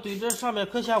一个。我对这上面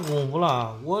可下功夫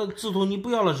了，我自从你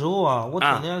不要了之后我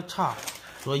天天查。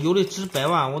说有的值100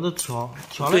万，我都挑了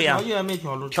挑也没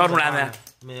挑出，挑出来没？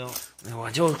没有。我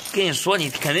就跟你说，你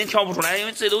肯定挑不出来，因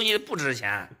为这东西不值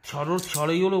钱。挑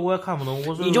了有的我也看不懂。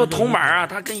我说你就铜板啊，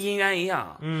它跟银元一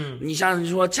样。你像你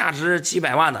说价值几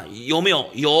百万的有没有？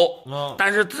有。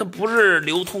但是它不是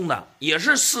流通的，也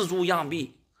是4铢样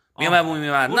币。明白不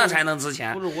明白？那才能值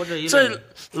钱。不是我这一类。这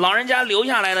老人家留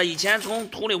下来的，以前从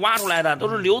土里挖出来的，都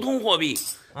是流通货币，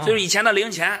就是以前的零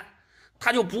钱。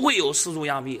它就不会有4铢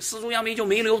样币，4铢样币就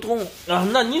没流通啊。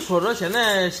那你说说现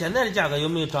在的价格有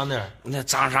没有涨点？那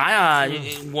涨啥呀？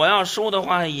我要收的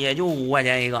话也就5块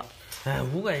钱一个。哎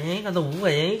，5块钱一个都5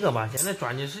块钱一个吧。现在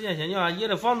抓紧时间，先叫俺爷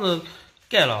的房子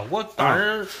盖了。我当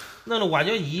时弄了挖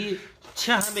掘机，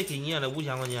钱还没给你呢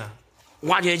，5000块钱。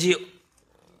挖掘机。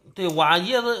对，挖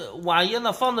爷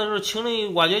那房子时候请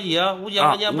的挖掘机，5000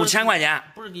块钱。5000块钱，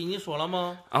不是跟你说了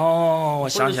吗？哦，我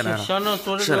想起来了，想着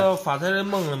做这个发财的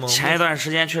梦了吗？前一段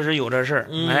时间确实有这事儿。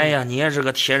哎呀，你也是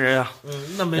个铁人啊。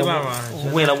那没办法。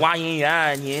为了挖银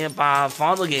元，你把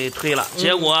房子给推了，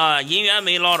结果银元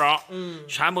没捞着，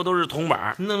全部都是铜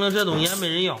板。弄了这东西也没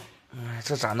人要。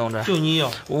这咋弄着？就你要，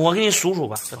我给你数数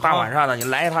吧。这大晚上的，你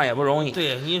来一趟也不容易。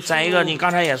对你。再一个，你刚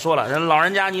才也说了，人老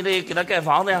人家你得给他盖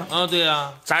房子呀。对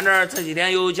呀。咱这儿这几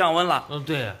天又降温了。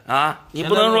对。你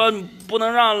不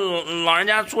能让老人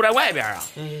家住在外边啊。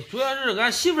主要是俺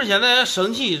媳妇现在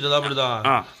生气，知道不知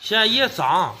道？现在也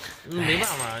脏，没办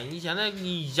法。你现在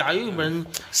你家有一本。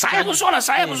啥也不说了，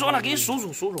给你数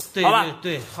数，对好吧？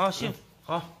对，好，行，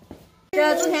好。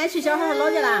这昨天去小孩老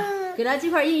家了，给了几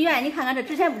块银元，你看看这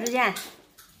值钱不值钱？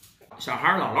小孩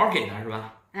姥姥给的是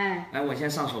吧？哎，来，我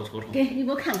先上手瞅瞅。给你给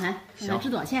我看看，值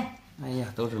多少钱？哎呀，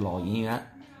都是老银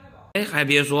元。哎，还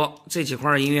别说，这几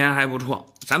块银元还不错。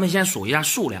咱们先数一下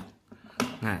数量。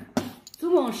哎，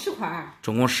总共10块。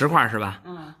总共10块是吧？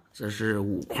这是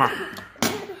5块。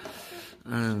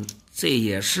这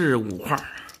也是5块。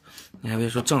你还别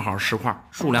说，正好10块，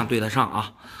数量对得上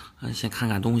啊。先看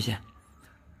看东西。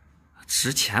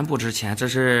值钱不值钱？这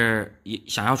是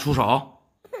想要出手？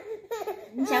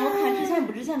你先给我看值钱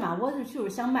不值钱吧，我就是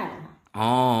想卖了它。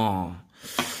哦，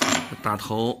大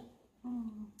头，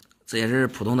这也是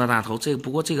普通的大头，不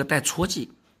过这个带戳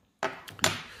记。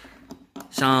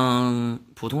像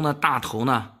普通的大头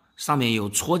呢，上面有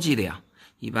戳记的呀，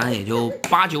一般也就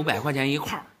800、900块钱一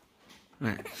块。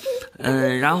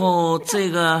然后这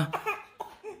个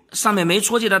上面没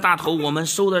戳记的大头，我们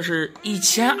收的是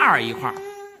1200一块。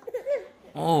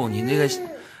哦，你这个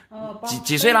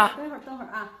几岁了？等会儿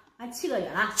啊，7个月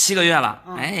了。7个月了，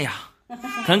哎呀，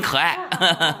很可爱。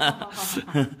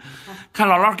看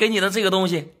姥姥给你的这个东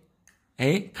西，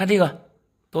哎，看这个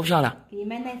多漂亮。给你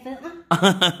买奶粉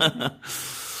啊。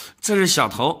这是小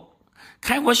头，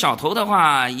开过小头的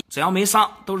话，只要没伤，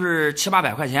都是700、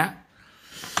800块钱。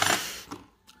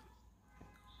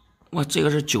哇，这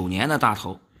个是9年的大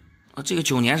头，这个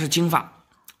9年是金发，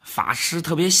发丝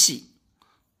特别细，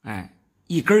哎。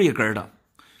一根一根的，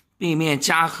背面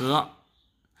夹合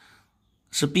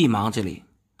是臂芒，这里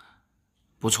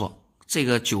不错。这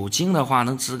个9斤的话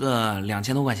能值个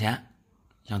2000多块钱，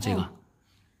像这个，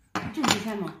这值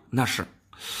钱吗？那是。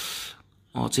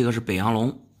这个是北洋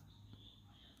龙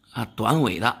啊，短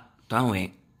尾的，短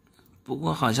尾。不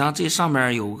过好像这上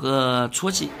面有个戳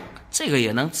记，这个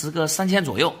也能值个3000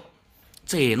左右，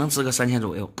这也能值个3000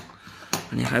左右。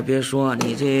你还别说，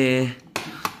你这。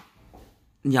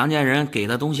娘家人给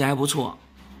的东西还不错，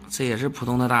这也是普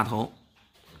通的大头。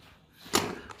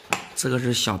这个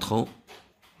是小头，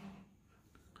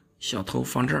小头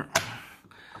放这儿。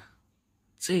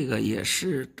这个也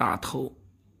是大头，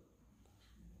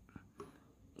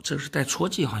这是带戳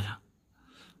记好像，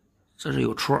这是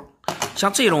有戳。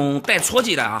像这种带戳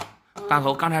记的啊，大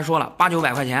头刚才说了800、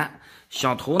900块钱，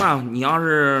小头呢，你要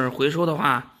是回收的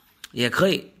话也可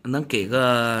以，能给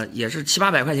个也是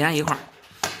700、800块钱一块。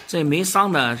这没伤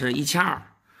的是1200，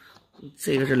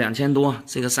这个是2000多，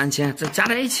这个3000，这加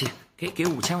在一起给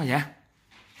5000块钱。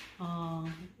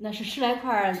那是10来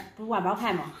块，不是万把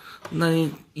块吗？那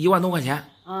1万多块钱。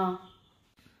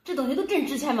这东西都真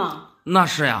值钱吗？那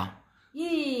是呀。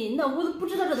咦，那我都不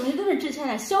知道这东西都是值钱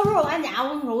的。小时候俺家，我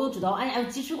跟你说，我都知道，俺家有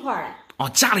几十块嘞。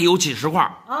家里有几十块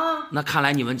那看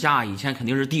来你们家以前肯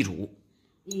定是地主。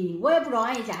我也不知道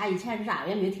俺家以前是啥，我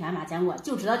也没有听俺妈讲过，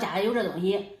就知道家里有这东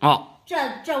西。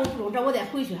这我不中，这我得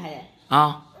回去还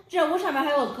得。这我上面还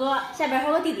有个哥，下边还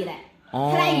有个弟弟嘞。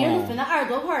他俩一人都分了20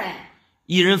多块嘞。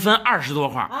一人分20多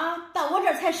块到我这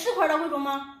儿才10块的，会中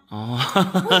吗？我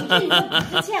这个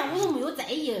不值钱，我都没有在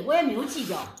意，我也没有计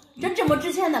较。这么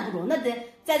值钱的不中，那得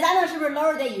在咱那是不是老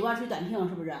二得1万水断平，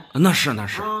是不是？那是。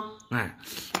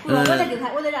不，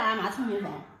我得让俺妈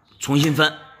重新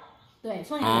分。对，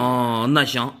从前。哦，那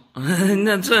行，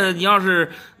那这你要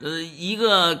是你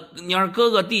要是哥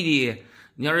哥弟弟，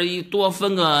你要是多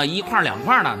分个1块2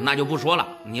块的，那就不说了。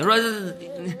你说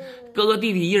哥哥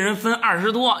弟弟一人分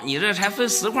20多，你这才分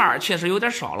10块，确实有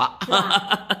点少了。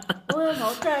我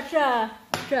瞅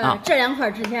这2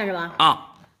块值钱是吧？啊。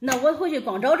那我回去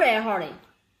光找这一号的。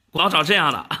光找这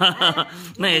样的，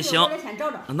那也行。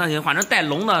那行，反正带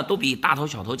龙的都比大头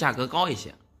小头价格高一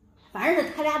些。反正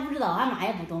是他俩不知道，俺妈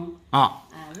也不懂啊。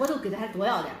我都给他多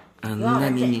要点。那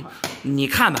你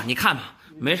看吧，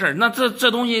没事。那这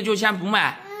东西就先不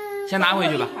卖，先拿回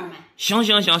去吧。行。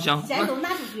先都拿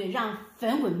出去，让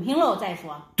分公平了再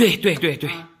说。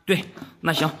对，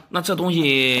那行，那这东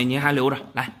西您还留着，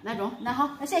来。那好，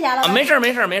那谢谢了。没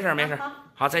事。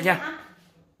好，再见。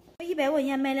100块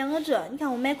钱买2个这，你看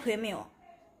我买亏没有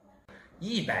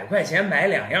？100块钱买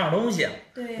2样东西，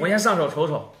对，我先上手瞅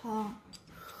瞅。好，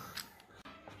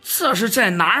这是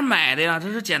在哪儿买的呀？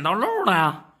这是捡到漏的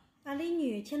呀？俺邻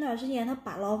居前段时间他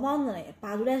扒老房子嘞，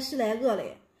扒出来10来个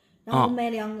嘞，然后买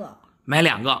2个。买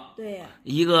2个？对，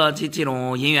一个这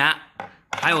种银元，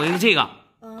还有一个这个。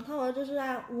他说这是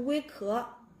乌龟壳。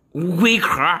乌龟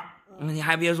壳，你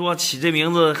还别说，起这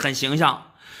名字很形象。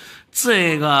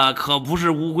这个可不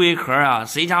是乌龟壳啊！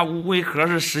谁家乌龟壳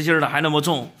是实心的还那么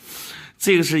重？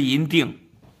这个是银锭，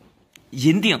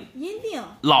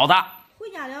老的。回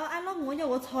家了，俺老公叫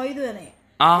我吵一顿嘞。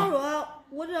他说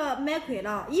我这买亏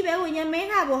了，100块钱买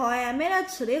啥不好呀？买点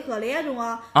吃的喝的中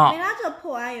啊，买点这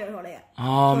破玩意儿说嘞。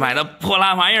买的破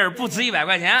烂玩意儿不值100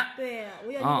块钱。对，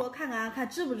我要你给我看看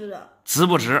值不值？值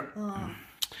不值？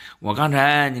我刚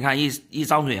才你看一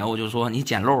张嘴我就说你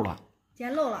捡漏了。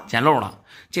捡漏了，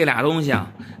这俩东西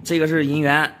啊，这个是银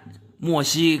元，墨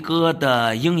西哥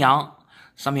的鹰洋，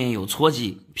上面有戳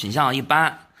记，品相一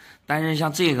般，但是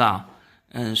像这个，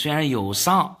虽然有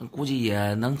伤，估计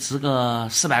也能值个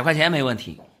400块钱没问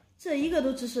题。这一个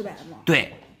都值400吗？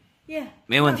对，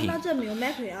没问题。那这没有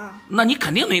买亏啊？那你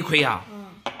肯定没亏啊。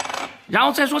然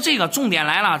后再说这个，重点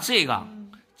来了，这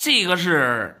个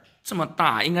是这么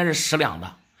大，应该是10两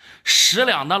的，10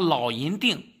两的老银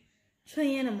锭，纯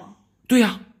银的吗？对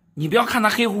呀，你不要看它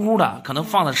黑乎乎的，可能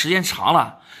放的时间长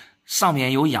了，上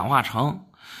面有氧化层，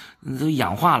都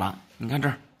氧化了。你看这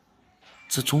儿，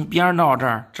这从边到这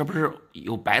儿，这不是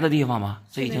有白的地方吗？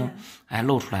这已经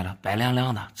露出来了，白亮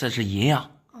亮的，这是银呀。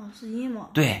是银吗？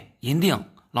对，银锭，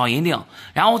老银锭。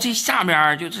然后这下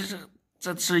面就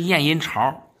这是验银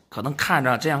槽，可能看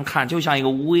着这样看就像一个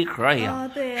乌龟壳一样，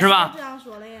对，是吧？这样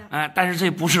说了呀。但是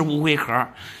这不是乌龟壳，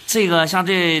这个像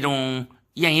这种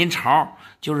验银槽。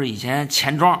就是以前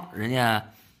钱庄人家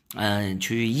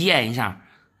去验一下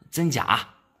真假，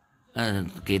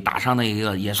给打上的一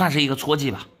个也算是一个戳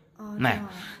记吧。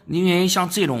因为像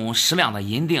这种10两的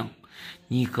银锭，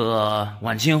你搁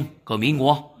晚清搁民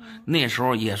国那时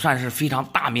候也算是非常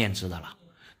大面值的了。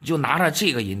就拿着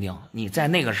这个银锭，你在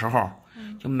那个时候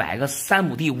就买个3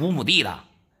亩地5亩地的，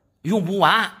用不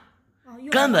完，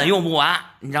根本用不完，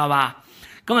你知道吧？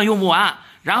根本用不完。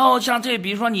然后像这，比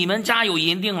如说你们家有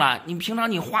银锭了，你平常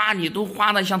你都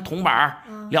花的像铜板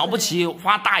了不起，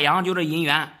花大洋就这银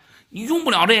元，你用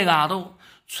不了这个，都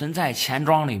存在钱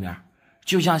庄里面，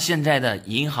就像现在的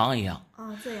银行一样。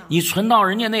这样。你存到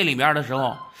人家那里边的时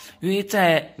候，因为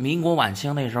在民国晚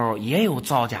清那时候也有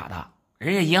造假的，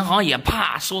人家银行也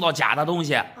怕收到假的东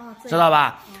西，知道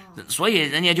吧？所以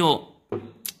人家就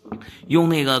用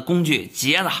那个工具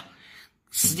结子，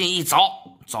使劲一凿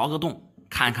个洞。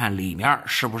看看里面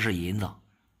是不是银子，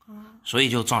所以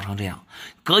就造成这样。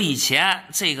搁以前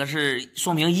这个是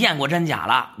说明验过真假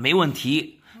了，没问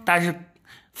题。但是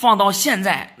放到现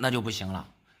在那就不行了，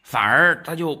反而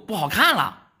它就不好看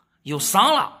了，有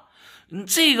伤了。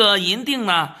这个银锭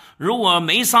呢，如果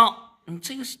没伤，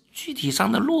这个具体上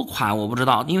的落款我不知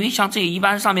道，因为像这一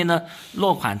般上面的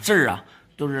落款字啊，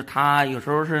都是它有时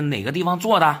候是哪个地方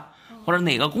做的，或者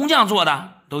哪个工匠做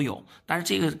的都有，但是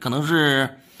这个可能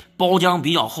是包浆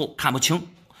比较厚，看不清。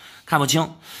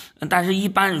但是一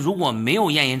般如果没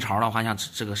有验银槽的话，像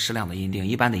这个10两的银锭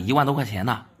一般得1万多块钱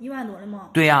呢。1万多的吗？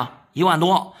对呀，1万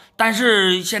多。但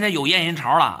是现在有验银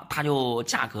槽了，它就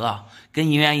价格跟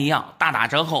银元一样大打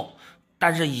折扣，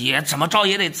但是也怎么着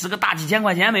也得值个大几千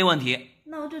块钱没问题。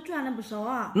那我这赚了不少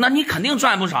啊。那你肯定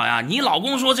赚不少呀。你老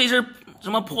公说这是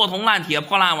什么破铜烂铁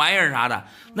破烂玩意儿啥的，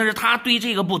那是他对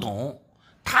这个不懂，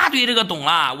他对这个懂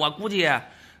了，我估计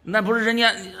那不是人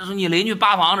家你邻居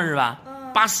扒房子是吧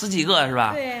？8、10几个是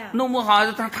吧？对，弄不好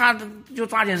他就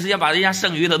抓紧时间把人家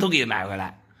剩余的都给买回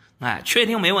来，确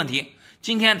定没问题。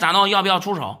今天咱道要不要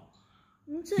出手？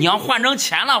你要换成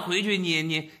钱了，回去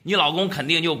你老公肯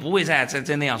定就不会再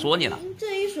那样说你了。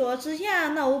这一说之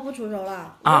前，那我不出手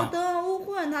了。等我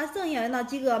混他剩下的那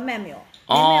几个卖没有，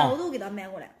没卖我都给他卖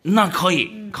过来。那可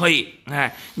以，可以，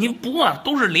哎，你不过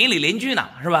都是邻里邻居呢，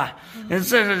是吧？这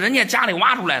是人家家里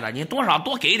挖出来的，你多少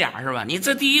多给点是吧？你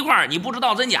这第一块你不知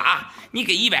道真假，你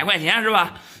给100块钱是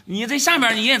吧？你这下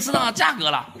面你也知道价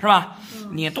格了是吧？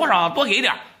你多少多给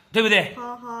点，对不对？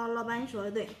好，老板你说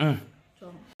的对。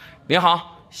你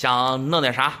好，想弄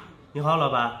点啥？你好，老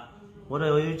板，我这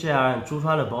有一件祖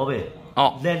传的宝贝，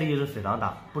来历是非常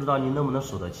大，不知道你能不能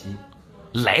收得起？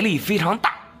来历非常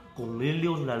大，宫里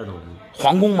流出来的东西。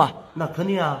皇宫吗？那肯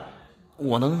定啊。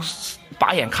我能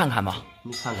把眼看看吗？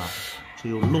你看看，这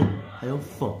有龙，还有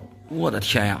凤。我的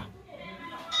天呀，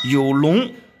有龙，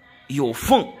有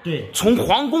凤，对，从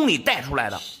皇宫里带出来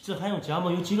的。这还用讲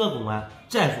吗？有几个宫啊？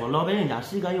再说老百姓家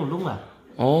谁敢用龙啊？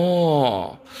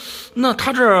哦，那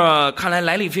他这看来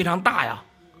来历非常大呀。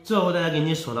这我再给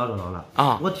你说到了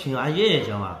啊！我听俺爷爷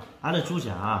讲啊，俺的祖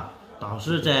先啊，当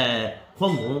时在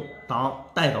皇宫当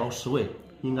带刀侍卫，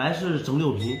应该是正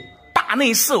六品，大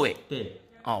内侍卫。对，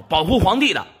保护皇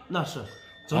帝的。那是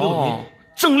正六品，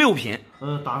正六品。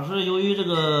当时由于这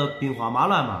个兵荒马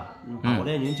乱嘛，八国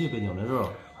联军去北京的时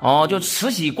候，就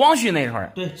慈禧、光绪那会儿。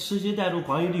对，慈禧带着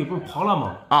光绪帝不是跑了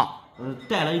吗？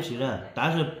带了一批人，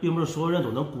但是并不是所有人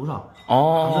都能顾上。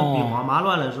当时兵荒马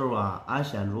乱的时候啊，俺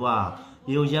先祖啊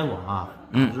也有眼光啊，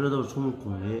当时都是从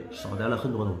宫里捎带了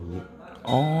很多东西。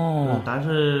但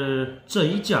是这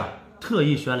一件特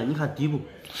意选了，你看底部。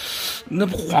那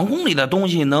皇宫里的东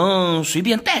西能随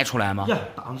便带出来吗？呀，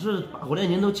当时八国联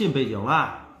军都进北京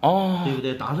了。对不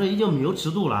对？当时已经没有制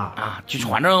度了啊，就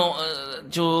反正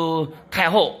就太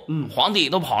后、皇帝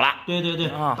都跑了。对，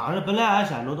当时本来俺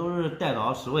先祖都是带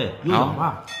刀侍卫，有样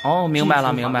法。明白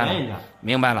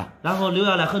了。然后留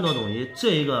下来很多东西，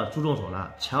这一个注重说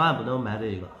了，千万不能买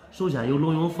这个。首先有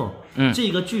龙有凤，这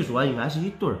个据说应该是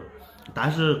一对儿，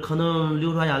但是可能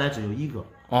流传下来只有一个。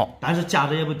但是价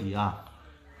值也不低啊。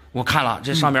我看了，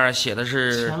这上面写的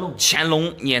是乾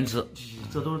隆年字。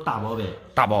这都是大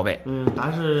宝贝，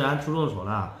但是俺初中说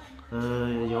了，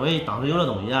因为当时有的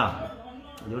东西啊，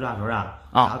有啥说啥，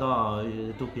家道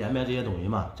都变卖这些东西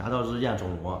嘛，家道日渐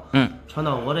中国，传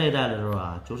到我这一代的时候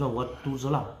啊，就剩我独子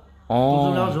了，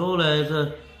独子了之后呢，这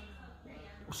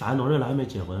30多人了还没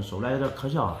结婚，收来有点可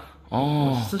笑，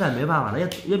实在没办法了，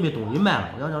也没东西卖了，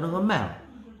我要将这个卖了，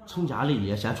成家立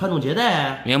业，先传宗接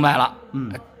代。明白了，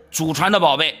祖传的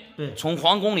宝贝，对，从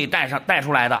皇宫里带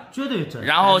出来的，绝对真。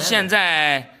然后现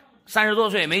在30多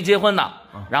岁没结婚的，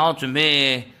然后准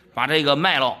备把这个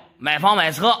卖了，买房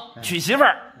买车，娶媳妇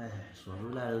儿。说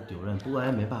出来丢人，不过也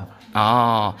没办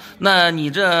法。那你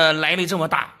这来历这么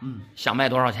大，想卖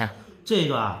多少钱？这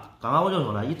个啊，刚刚我就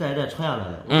说了，一代一代传下来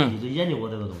的，我一直研究过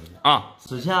这个东西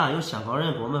之前啊，有香港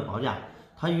人给我们报价，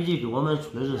他预计给我们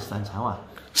出的是3000万。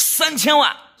3000万。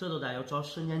这都得要早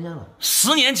10年前了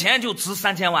，10年前就值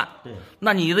3000万。对，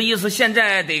那你的意思现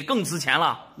在得更值钱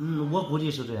了？我估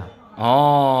计是这样。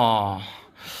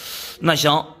那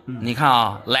行，你看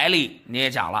啊，来历你也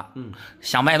讲了，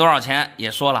想卖多少钱也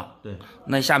说了。对，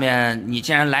那下面你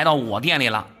既然来到我店里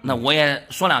了，那我也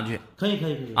说2句。可以。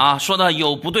说的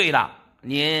有不对的，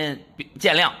您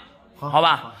见谅，好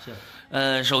吧？好，谢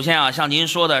谢。首先啊，像您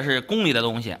说的是宫里的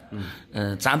东西，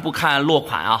咱不看落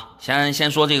款啊，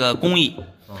先说这个工艺。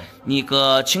你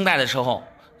搁清代的时候，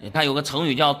你看有个成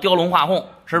语叫雕龙画凤，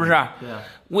是不是？对啊。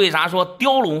为啥说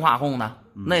雕龙画凤呢？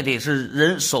那得是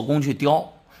人手工去雕。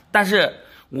但是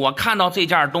我看到这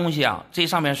件东西啊，这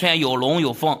上面虽然有龙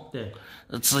有凤，对，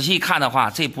仔细看的话，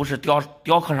这不是雕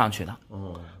刻上去的，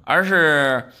而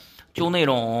是就那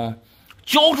种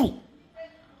浇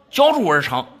铸而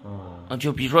成。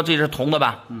就比如说这是铜的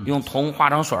吧，用铜化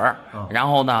成水儿，然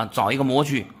后呢找一个模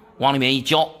具往里面一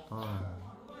浇，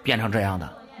变成这样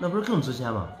的。那不是更值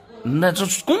钱吗？那这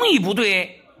工艺不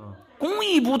对，工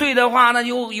艺不对的话，那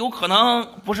就有可能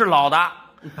不是老的。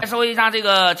再说一下这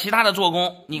个其他的做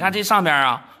工，你看这上面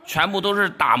啊，全部都是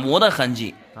打磨的痕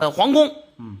迹。皇宫，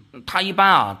它一般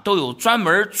啊都有专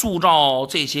门铸造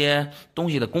这些东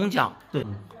西的工匠，对，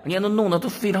人家都弄得都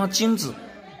非常精致。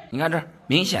你看这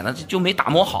明显的就没打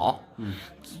磨好，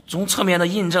从侧面的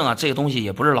印证啊，这个东西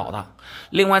也不是老的。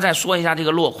另外再说一下这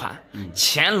个落款，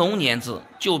乾隆年字，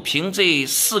就凭这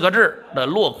4个字的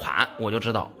落款，我就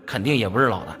知道肯定也不是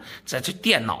老的，在这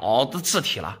电脑的字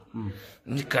体了。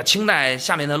你搁清代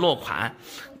下面的落款，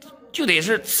就得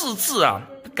是字啊，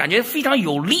感觉非常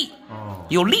有力，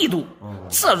有力度，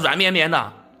这软绵绵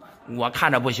的，我看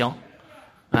着不行。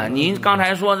您刚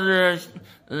才说是。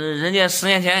人家10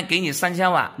年前给你3000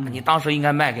万，你当时应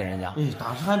该卖给人家。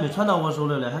当时还没传到我手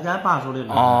里来，还给俺爸手里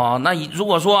来。那如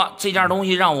果说这件东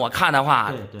西让我看的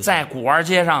话，在古玩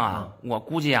街上啊，我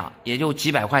估计啊也就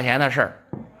几百块钱的事儿。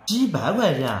几百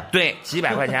块钱？对，几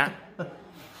百块钱。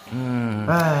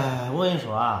哎，我跟你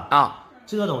说啊，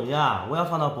这个东西啊，我要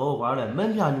放到博物馆里，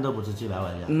门票你都不止几百块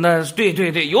钱。那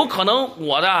对，有可能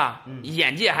我的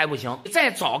眼界还不行，再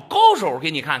找高手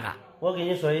给你看看。我给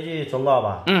你说一句忠告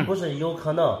吧，不是有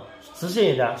可能，自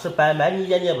信一点，是摆卖你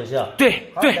眼界不行。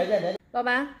对。老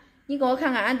板，你给我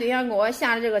看看，俺对象给我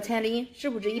下的这个彩礼值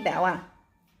不值100万？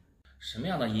什么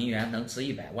样的银元能值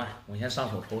100万？我先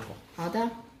上手瞅瞅。好的。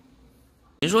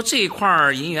你说这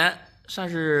块银元算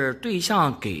是对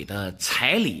象给的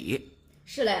彩礼？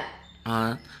是嘞。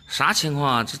啥情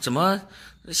况啊？这怎么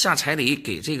下彩礼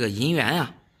给这个银元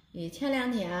呀？前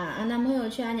2天俺男朋友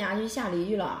去俺家去下礼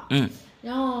去了。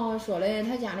然后说嘞，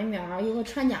他家里面有个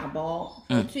传家宝，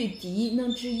最低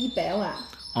能值100万。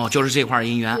就是这块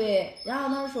银元。对，然后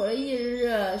他说的意思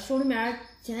是手里面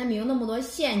现在没有那么多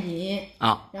现金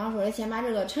然后说的先把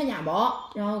这个传家宝，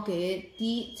然后给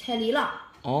抵彩礼了。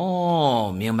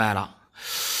明白了。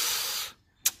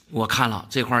我看了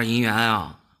这块银元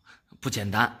啊，不简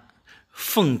单，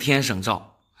奉天省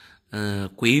造，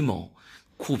癸卯，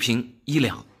库平1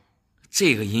两，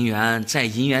这个银元在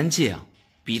银元界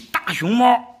比大熊猫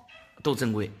都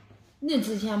珍贵。那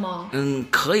值钱吗？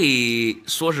可以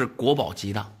说是国宝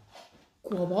级的。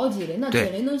国宝级的，那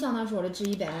真的能像他说的值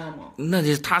100万吗？那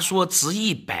就他说值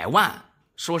100万，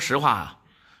说实话，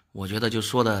我觉得就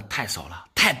说的太少了，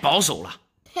太保守了。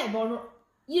太保守，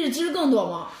一直值更多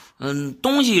吗？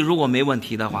东西如果没问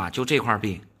题的话，就这块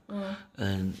币，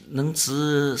能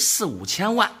值4、5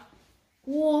千万。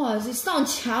哇，这上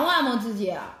千万吗？直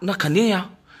接？那肯定呀，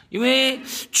因为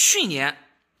去年，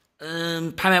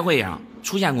拍卖会上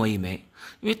出现过一枚，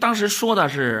因为当时说的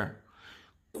是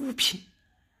孤品。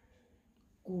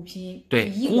对，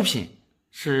孤品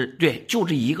是对，就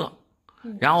这一个，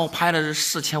然后拍的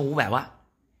是4500万。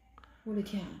我的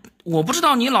天！我不知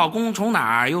道你老公从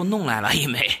哪儿又弄来了一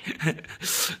枚，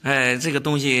这个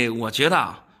东西我觉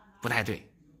得不太对。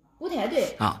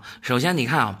首先你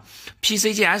看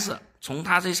PCGS 从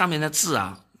它这上面的字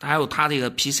还有它这个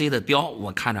PC 的标，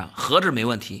我看着盒子没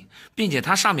问题，并且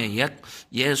它上面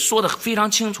也说的非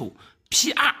常清楚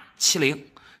PR70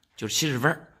 就是70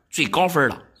分，最高分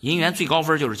了，银元最高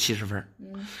分就是70分。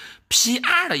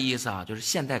PR 的意思就是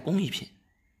现代工艺品。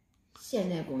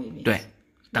对，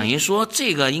等于说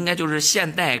这个应该就是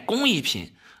现代工艺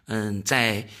品，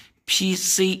在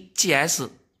PCGS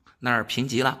那儿评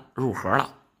级了，入盒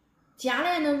了。家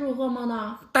里能入盒吗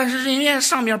呢？但是人家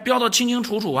上面标的清清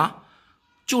楚楚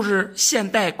就是现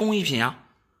代工艺品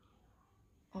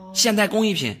现代工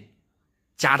艺品，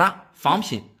假的仿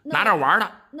品，拿点玩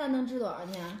的。那能值多少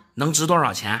钱？能值多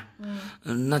少钱？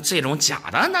那这种假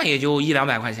的那也就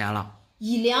100-200块钱了。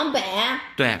100-200？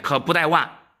对，可不带万。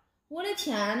我的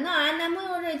天，那俺男朋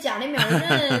友这家里面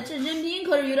人这人品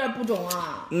可是有点不中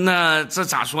啊。那这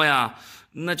咋说呀？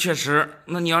那确实，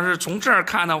那你要是从这儿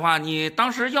看的话，你当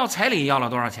时要彩礼要了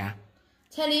多少钱？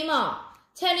彩礼嘛，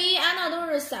彩礼俺那都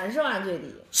是30万最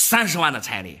低。30万的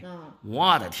彩礼？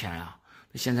我的天呀！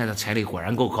现在的彩礼果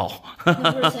然够高。那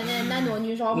不是现在男多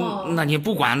女少吗？那你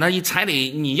不管那一彩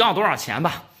礼你要多少钱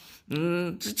吧，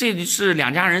这是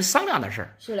两家人商量的事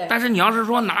儿。是嘞。但是你要是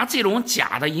说拿这种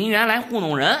假的银元来糊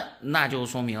弄人，那就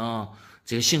说明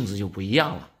这个性质就不一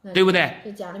样了，对不对？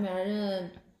这家里面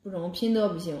人不中，品德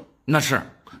不行。那是，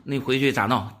你回去咋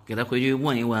弄？给他回去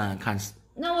问一问看。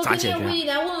那我肯定回去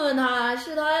得问问他，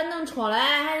是他弄出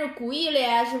来还是故意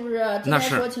的，是不是？那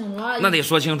是说清楚，那得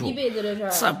说清楚，一辈子的事儿。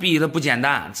这逼的不简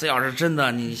单，这要是真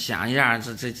的，你想一下，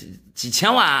这几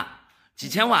千万，你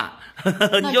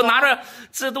就拿着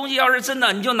这东西，要是真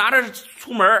的，你就拿着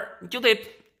出门，你就得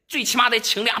最起码得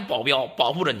请俩保镖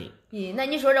保护着你。那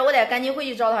你说这，我得赶紧回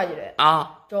去找他去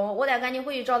了我得赶紧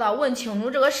回去找他，问清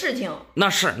楚这个事情。那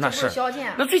是，小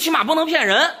钱，那最起码不能骗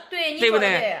人，对不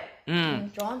对？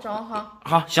整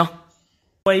好，行。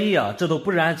怀疑这都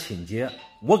不是俺亲姐，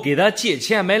我给他借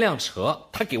钱买辆车，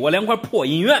他给我2块破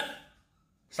银元，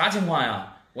啥情况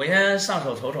呀？我先上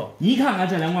手瞅瞅。你看看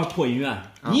这2块破银元，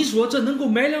你说这能够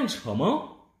买辆车吗？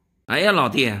哎呀，老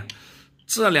弟，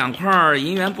这2块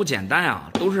银元不简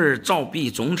单都是造币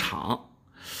总厂。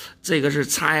这个是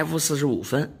XF45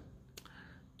分，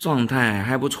状态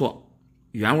还不错，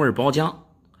原味包浆。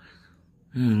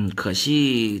可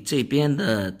惜这边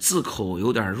的字口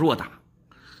有点弱打，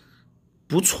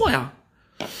不错呀。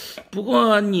不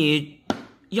过你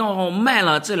要卖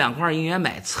了这2块银元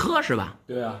买车是吧？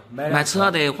对啊，买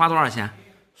车得花多少钱？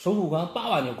首付款8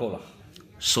万就够了。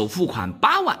首付款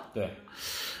8万？对。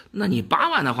那你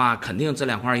8万的话，肯定这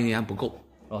2块银元不够。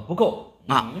不够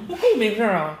不够没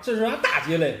事这是俺大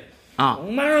姐嘞。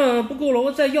马上不够了，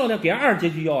我再要点给二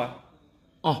姐去要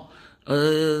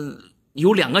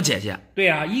有2个姐姐。对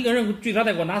呀，一个人最少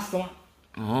得给我拿4万。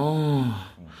哦，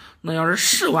那要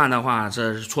是4万的话，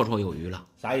这是绰绰有余了。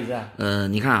啥意思啊？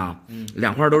你看啊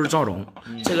，2块都是赵种，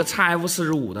这个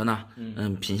XF45的呢，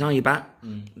品相一般，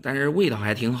但是味道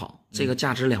还挺好，这个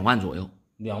价值2万左右。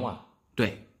2万？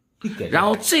对。然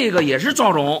后这个也是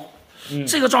赵种，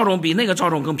这个赵种比那个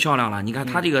赵种更漂亮了。你看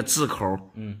它这个字口，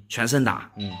全身打，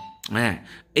哎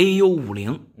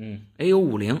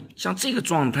 ，AU50，AU50，像这个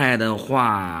状态的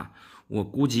话，我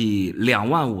估计2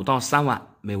万5到3万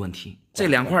没问题。这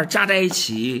2块加在一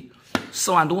起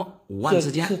4万多5万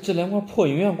之间。这2块破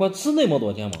银元管值那么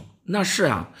多钱吗？那是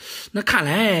啊，那看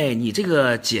来你这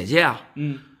个姐姐啊，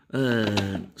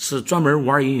是专门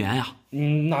玩银元呀。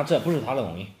那这不是他的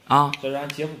东西啊，这是俺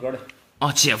姐夫哥的。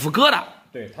哦，姐夫哥的。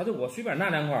对，他就我随便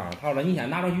拿2块，他说你先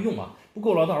拿着去用吧，不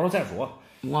够了到时候再说。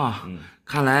哇，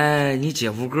看来你姐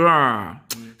夫哥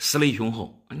实力雄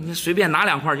厚，你随便拿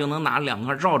2块就能拿2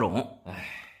块赵种。哎，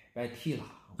别提了。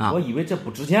我以为这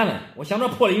不值钱了，我想这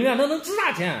破的银元那能值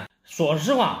啥钱？说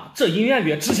实话，这银元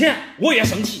越值钱，我越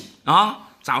生气啊！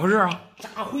咋回事啊？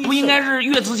咋回事？不应该是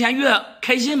越值钱越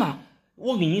开心吗？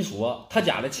我跟你说，他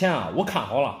家的钱啊，我看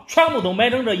好了，全部都买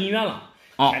成这银元了。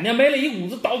天天买了一屋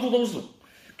子，到处都是。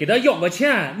给他要个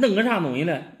钱，弄个啥东西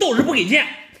呢？都是不给钱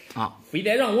啊！非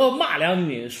得让我骂2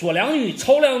句，说2句，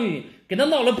吵2句，跟他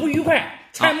闹得不愉快，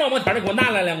才冒冒天的给我拿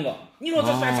来2个。你说这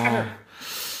算啥事儿？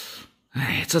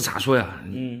哎，这咋说呀？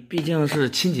毕竟是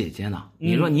亲姐姐呢。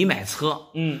你说你买车，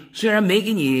虽然没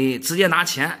给你直接拿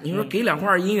钱，你说给2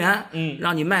块银元，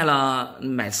让你卖了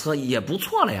买车也不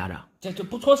错了呀。这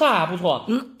不错啥不错？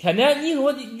天天你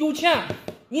说有钱，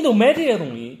你都买这些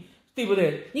东西，对不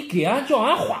对？你给俺叫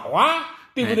俺花花，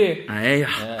对不对？哎呀，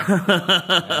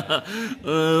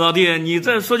老弟，你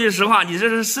这说句实话，你这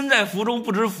是身在福中不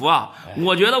知福啊！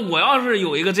我觉得我要是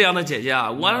有一个这样的姐姐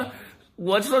啊，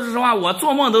我说实话，我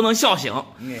做梦都能笑醒。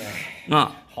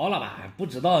好了吧，不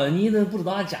知道你都不知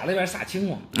道俺家里边啥情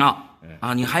况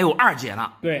啊！你还有2姐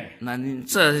呢。对，那你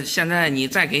这现在你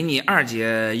再给你2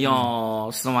姐要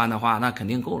4万的话，那肯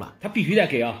定够了。他必须得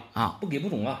给啊！不给不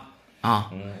中啊！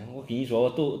我跟你说，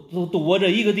都我这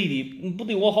一个弟弟，不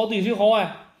对我好，对谁好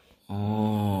啊？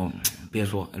哦，别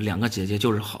说2个姐姐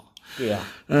就是好。对呀。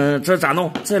这咋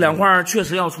弄？这2块确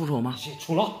实要出手吗？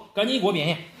出了，赶紧给我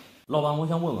编。老板，我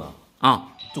想问问啊，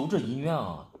就这银元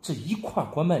啊，这一块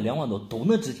光卖2万多，都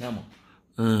能值钱吗？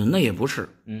那也不是。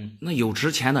那有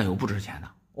值钱的，有不值钱的。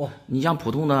你像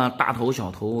普通的大头小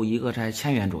头，一个才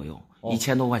1000元左右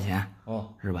，1000多块钱，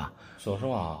是吧？说实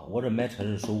话，我这买车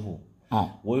是首付。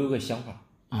我有个想法，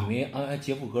因为俺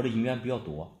姐夫哥的银元比较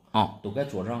多，都在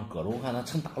桌上搁着，我看他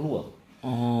成大摞子。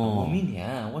我明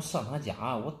天我上他家，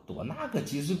我多拿个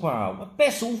几十块，我白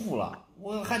首付了，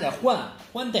我还得还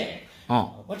贷。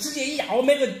我直接一压，我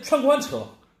买个全款车。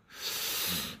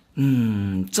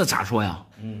这咋说呀？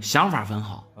想法很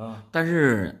好，但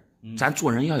是咱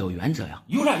做人要有原则呀。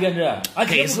有啥原则？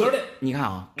给是，你看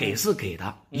啊，给是给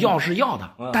的，要是要的，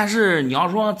但是你要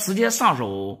说直接上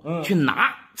手去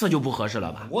拿，这就不合适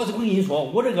了吧？我跟你说，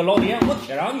我这个老爹，我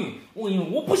贴上去，我跟你说，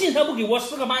我不信他不给我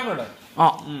10个8个的。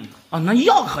那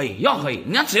要可以，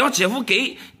人家只要姐夫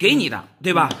给你的，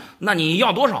对吧？那你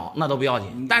要多少那都不要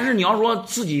紧，但是你要说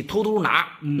自己偷偷拿，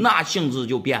那性质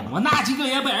就变了。我拿几个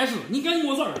也不碍事，你赶紧给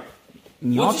我算。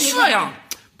你要这样，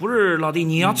不是老弟，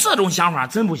你要这种想法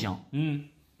真不行。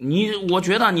我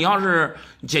觉得你要是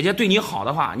姐姐对你好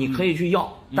的话，你可以去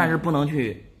要，但是不能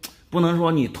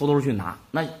说你偷偷去拿，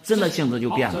那真的性质就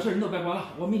变了。这事你都别管了，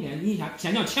我明天你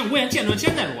先将钱，我先见着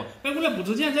钱再说。别过来不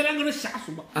值钱，这2个人瞎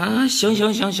说吧。行，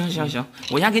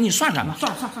我先给你算算吧。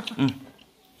算。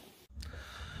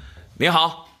你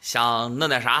好，想弄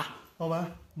点啥？老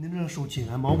板，您这收金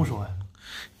元宝不收呀？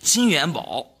金元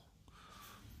宝，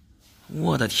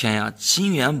我的天呀，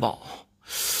金元宝，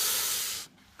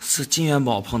这金元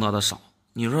宝碰到的少。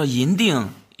你说银锭、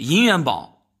银元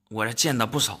宝，我这见的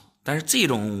不少，但是这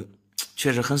种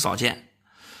确实很少见。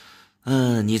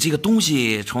你这个东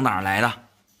西从哪儿来的？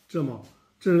这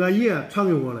是俺爷爷传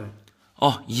给我的。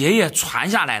爷爷传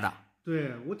下来的。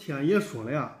对，我听俺爷说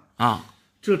了呀。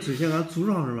这之前俺祖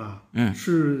上是吧？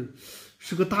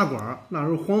是个大官，那时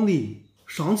候皇帝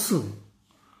赏赐的。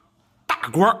大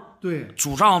官？对，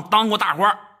祖上当过大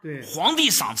官。对，皇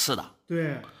帝赏赐的。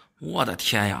对，我的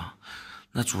天呀，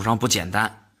那祖上不简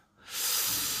单。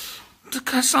这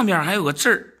看上面还有个字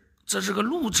儿，这是个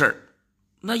鹿字儿，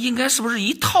那应该是不是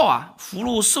一套啊？福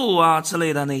禄寿啊之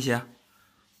类的那些，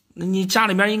那你家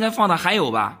里面应该放的还有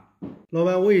吧？老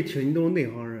板，我一听你都是内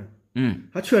行人。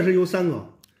还确实有3个。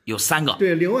有3个。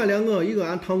对，另外2个，一个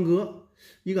俺堂哥，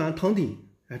一个俺堂弟。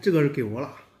这个是给我了。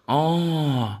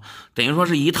等于说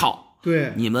是一套。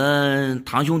对，你们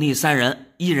堂兄弟3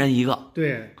人，1人1个。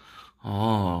对。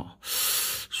哦，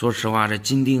说实话，这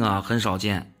金锭啊很少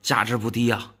见，价值不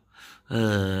低啊。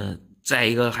再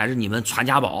一个还是你们传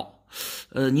家宝，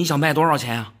你想卖多少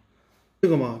钱啊？这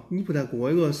个嘛，你不得给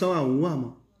我一个3万5万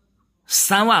吗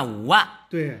？3万5万？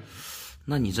对。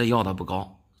那你这要的不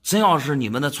高。真要是你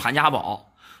们的传家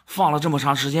宝放了这么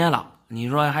长时间了，你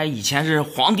说还以前是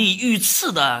皇帝御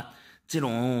赐的这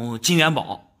种金元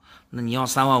宝，那你要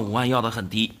3万5万要的很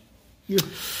低。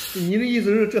你的意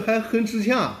思是这还很值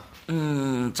钱啊？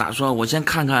咋说？我先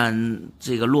看看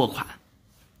这个落款，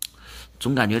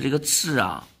总感觉这个字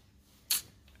啊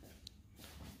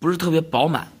不是特别饱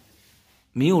满，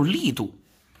没有力度。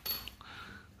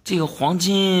这个黄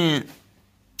金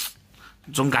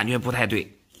总感觉不太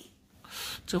对。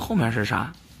这后面是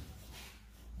啥？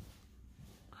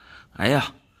哎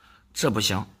呀，这不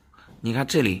行！你看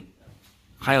这里，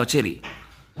还有这里，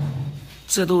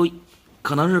这都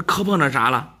可能是磕碰着啥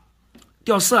了，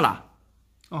掉色了。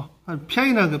哦，便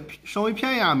宜那个稍微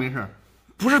便宜啊，没事。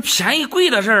不是便宜贵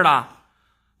的事儿了。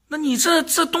那你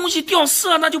这东西掉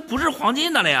色，那就不是黄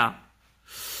金的了呀。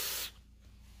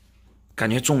感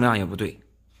觉重量也不对，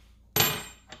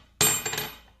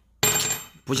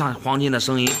不像黄金的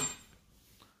声音。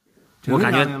我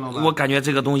感觉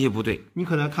这个东西不对。你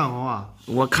可得看好啊！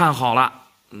我看好了，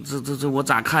这我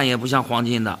咋看也不像黄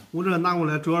金的。我这拿过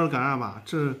来主要是干啥吧？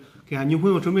这给俺女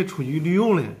朋友准备出去旅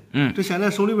游嘞。这现在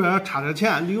手里边差点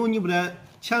钱，旅游你不得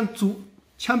钱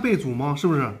备足吗？是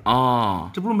不是？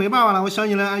哦，这不是没办法了。我想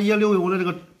起来俺爷留给我的这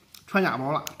个传家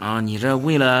宝了。啊，你这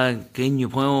为了给女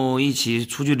朋友一起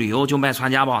出去旅游就卖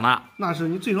传家宝呢？那是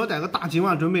你最少带个大几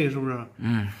万准备，是不是？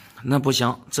那不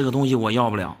行，这个东西我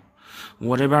要不了。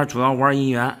我这边主要玩姻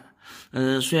缘，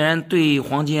虽然对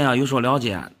黄金啊有所了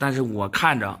解，但是我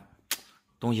看着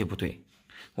东西不对。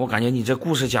我感觉你这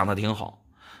故事讲的挺好，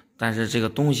但是这个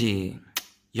东西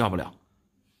要不了。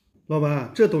老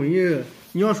板，这东西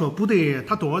你要说不对，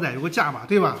它多少得有个价吧，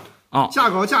对吧？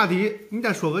价高价低，你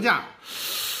得说个价。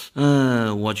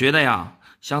我觉得呀，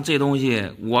像这东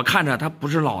西，我看着它不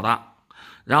是老的，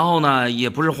然后呢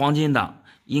也不是黄金的，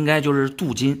应该就是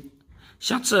镀金。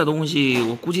像这东西，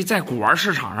我估计在古玩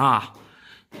市场上啊，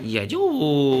也就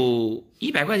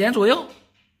100块钱左右。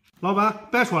老板，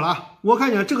别说了，我看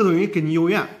见这个东西跟你有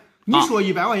缘。你说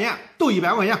100块钱，都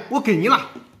100块钱，我给你了。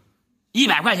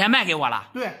100块钱卖给我了？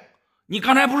对。你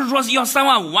刚才不是说是要3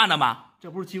万5万的吗？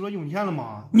这不是急着用钱了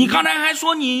吗？你刚才还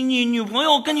说你女朋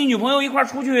友跟你女朋友一块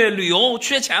出去旅游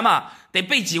缺钱嘛，得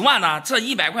备几万呢？这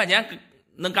100块钱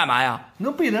能干嘛呀？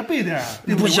能备点。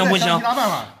不行，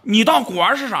你到古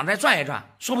玩市场再转一转，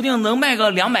说不定能卖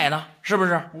个200呢，是不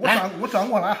是？我转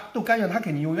过来，都感觉他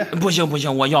跟你有缘。不行，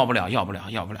我要不了，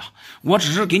我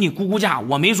只是给你估价，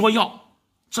我没说要，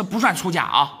这不算出价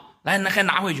啊。来，还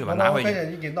拿回去吧，拿回去。我感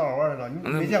觉你跟闹着玩的，你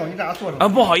没见过你这样做什么？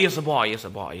不好意思。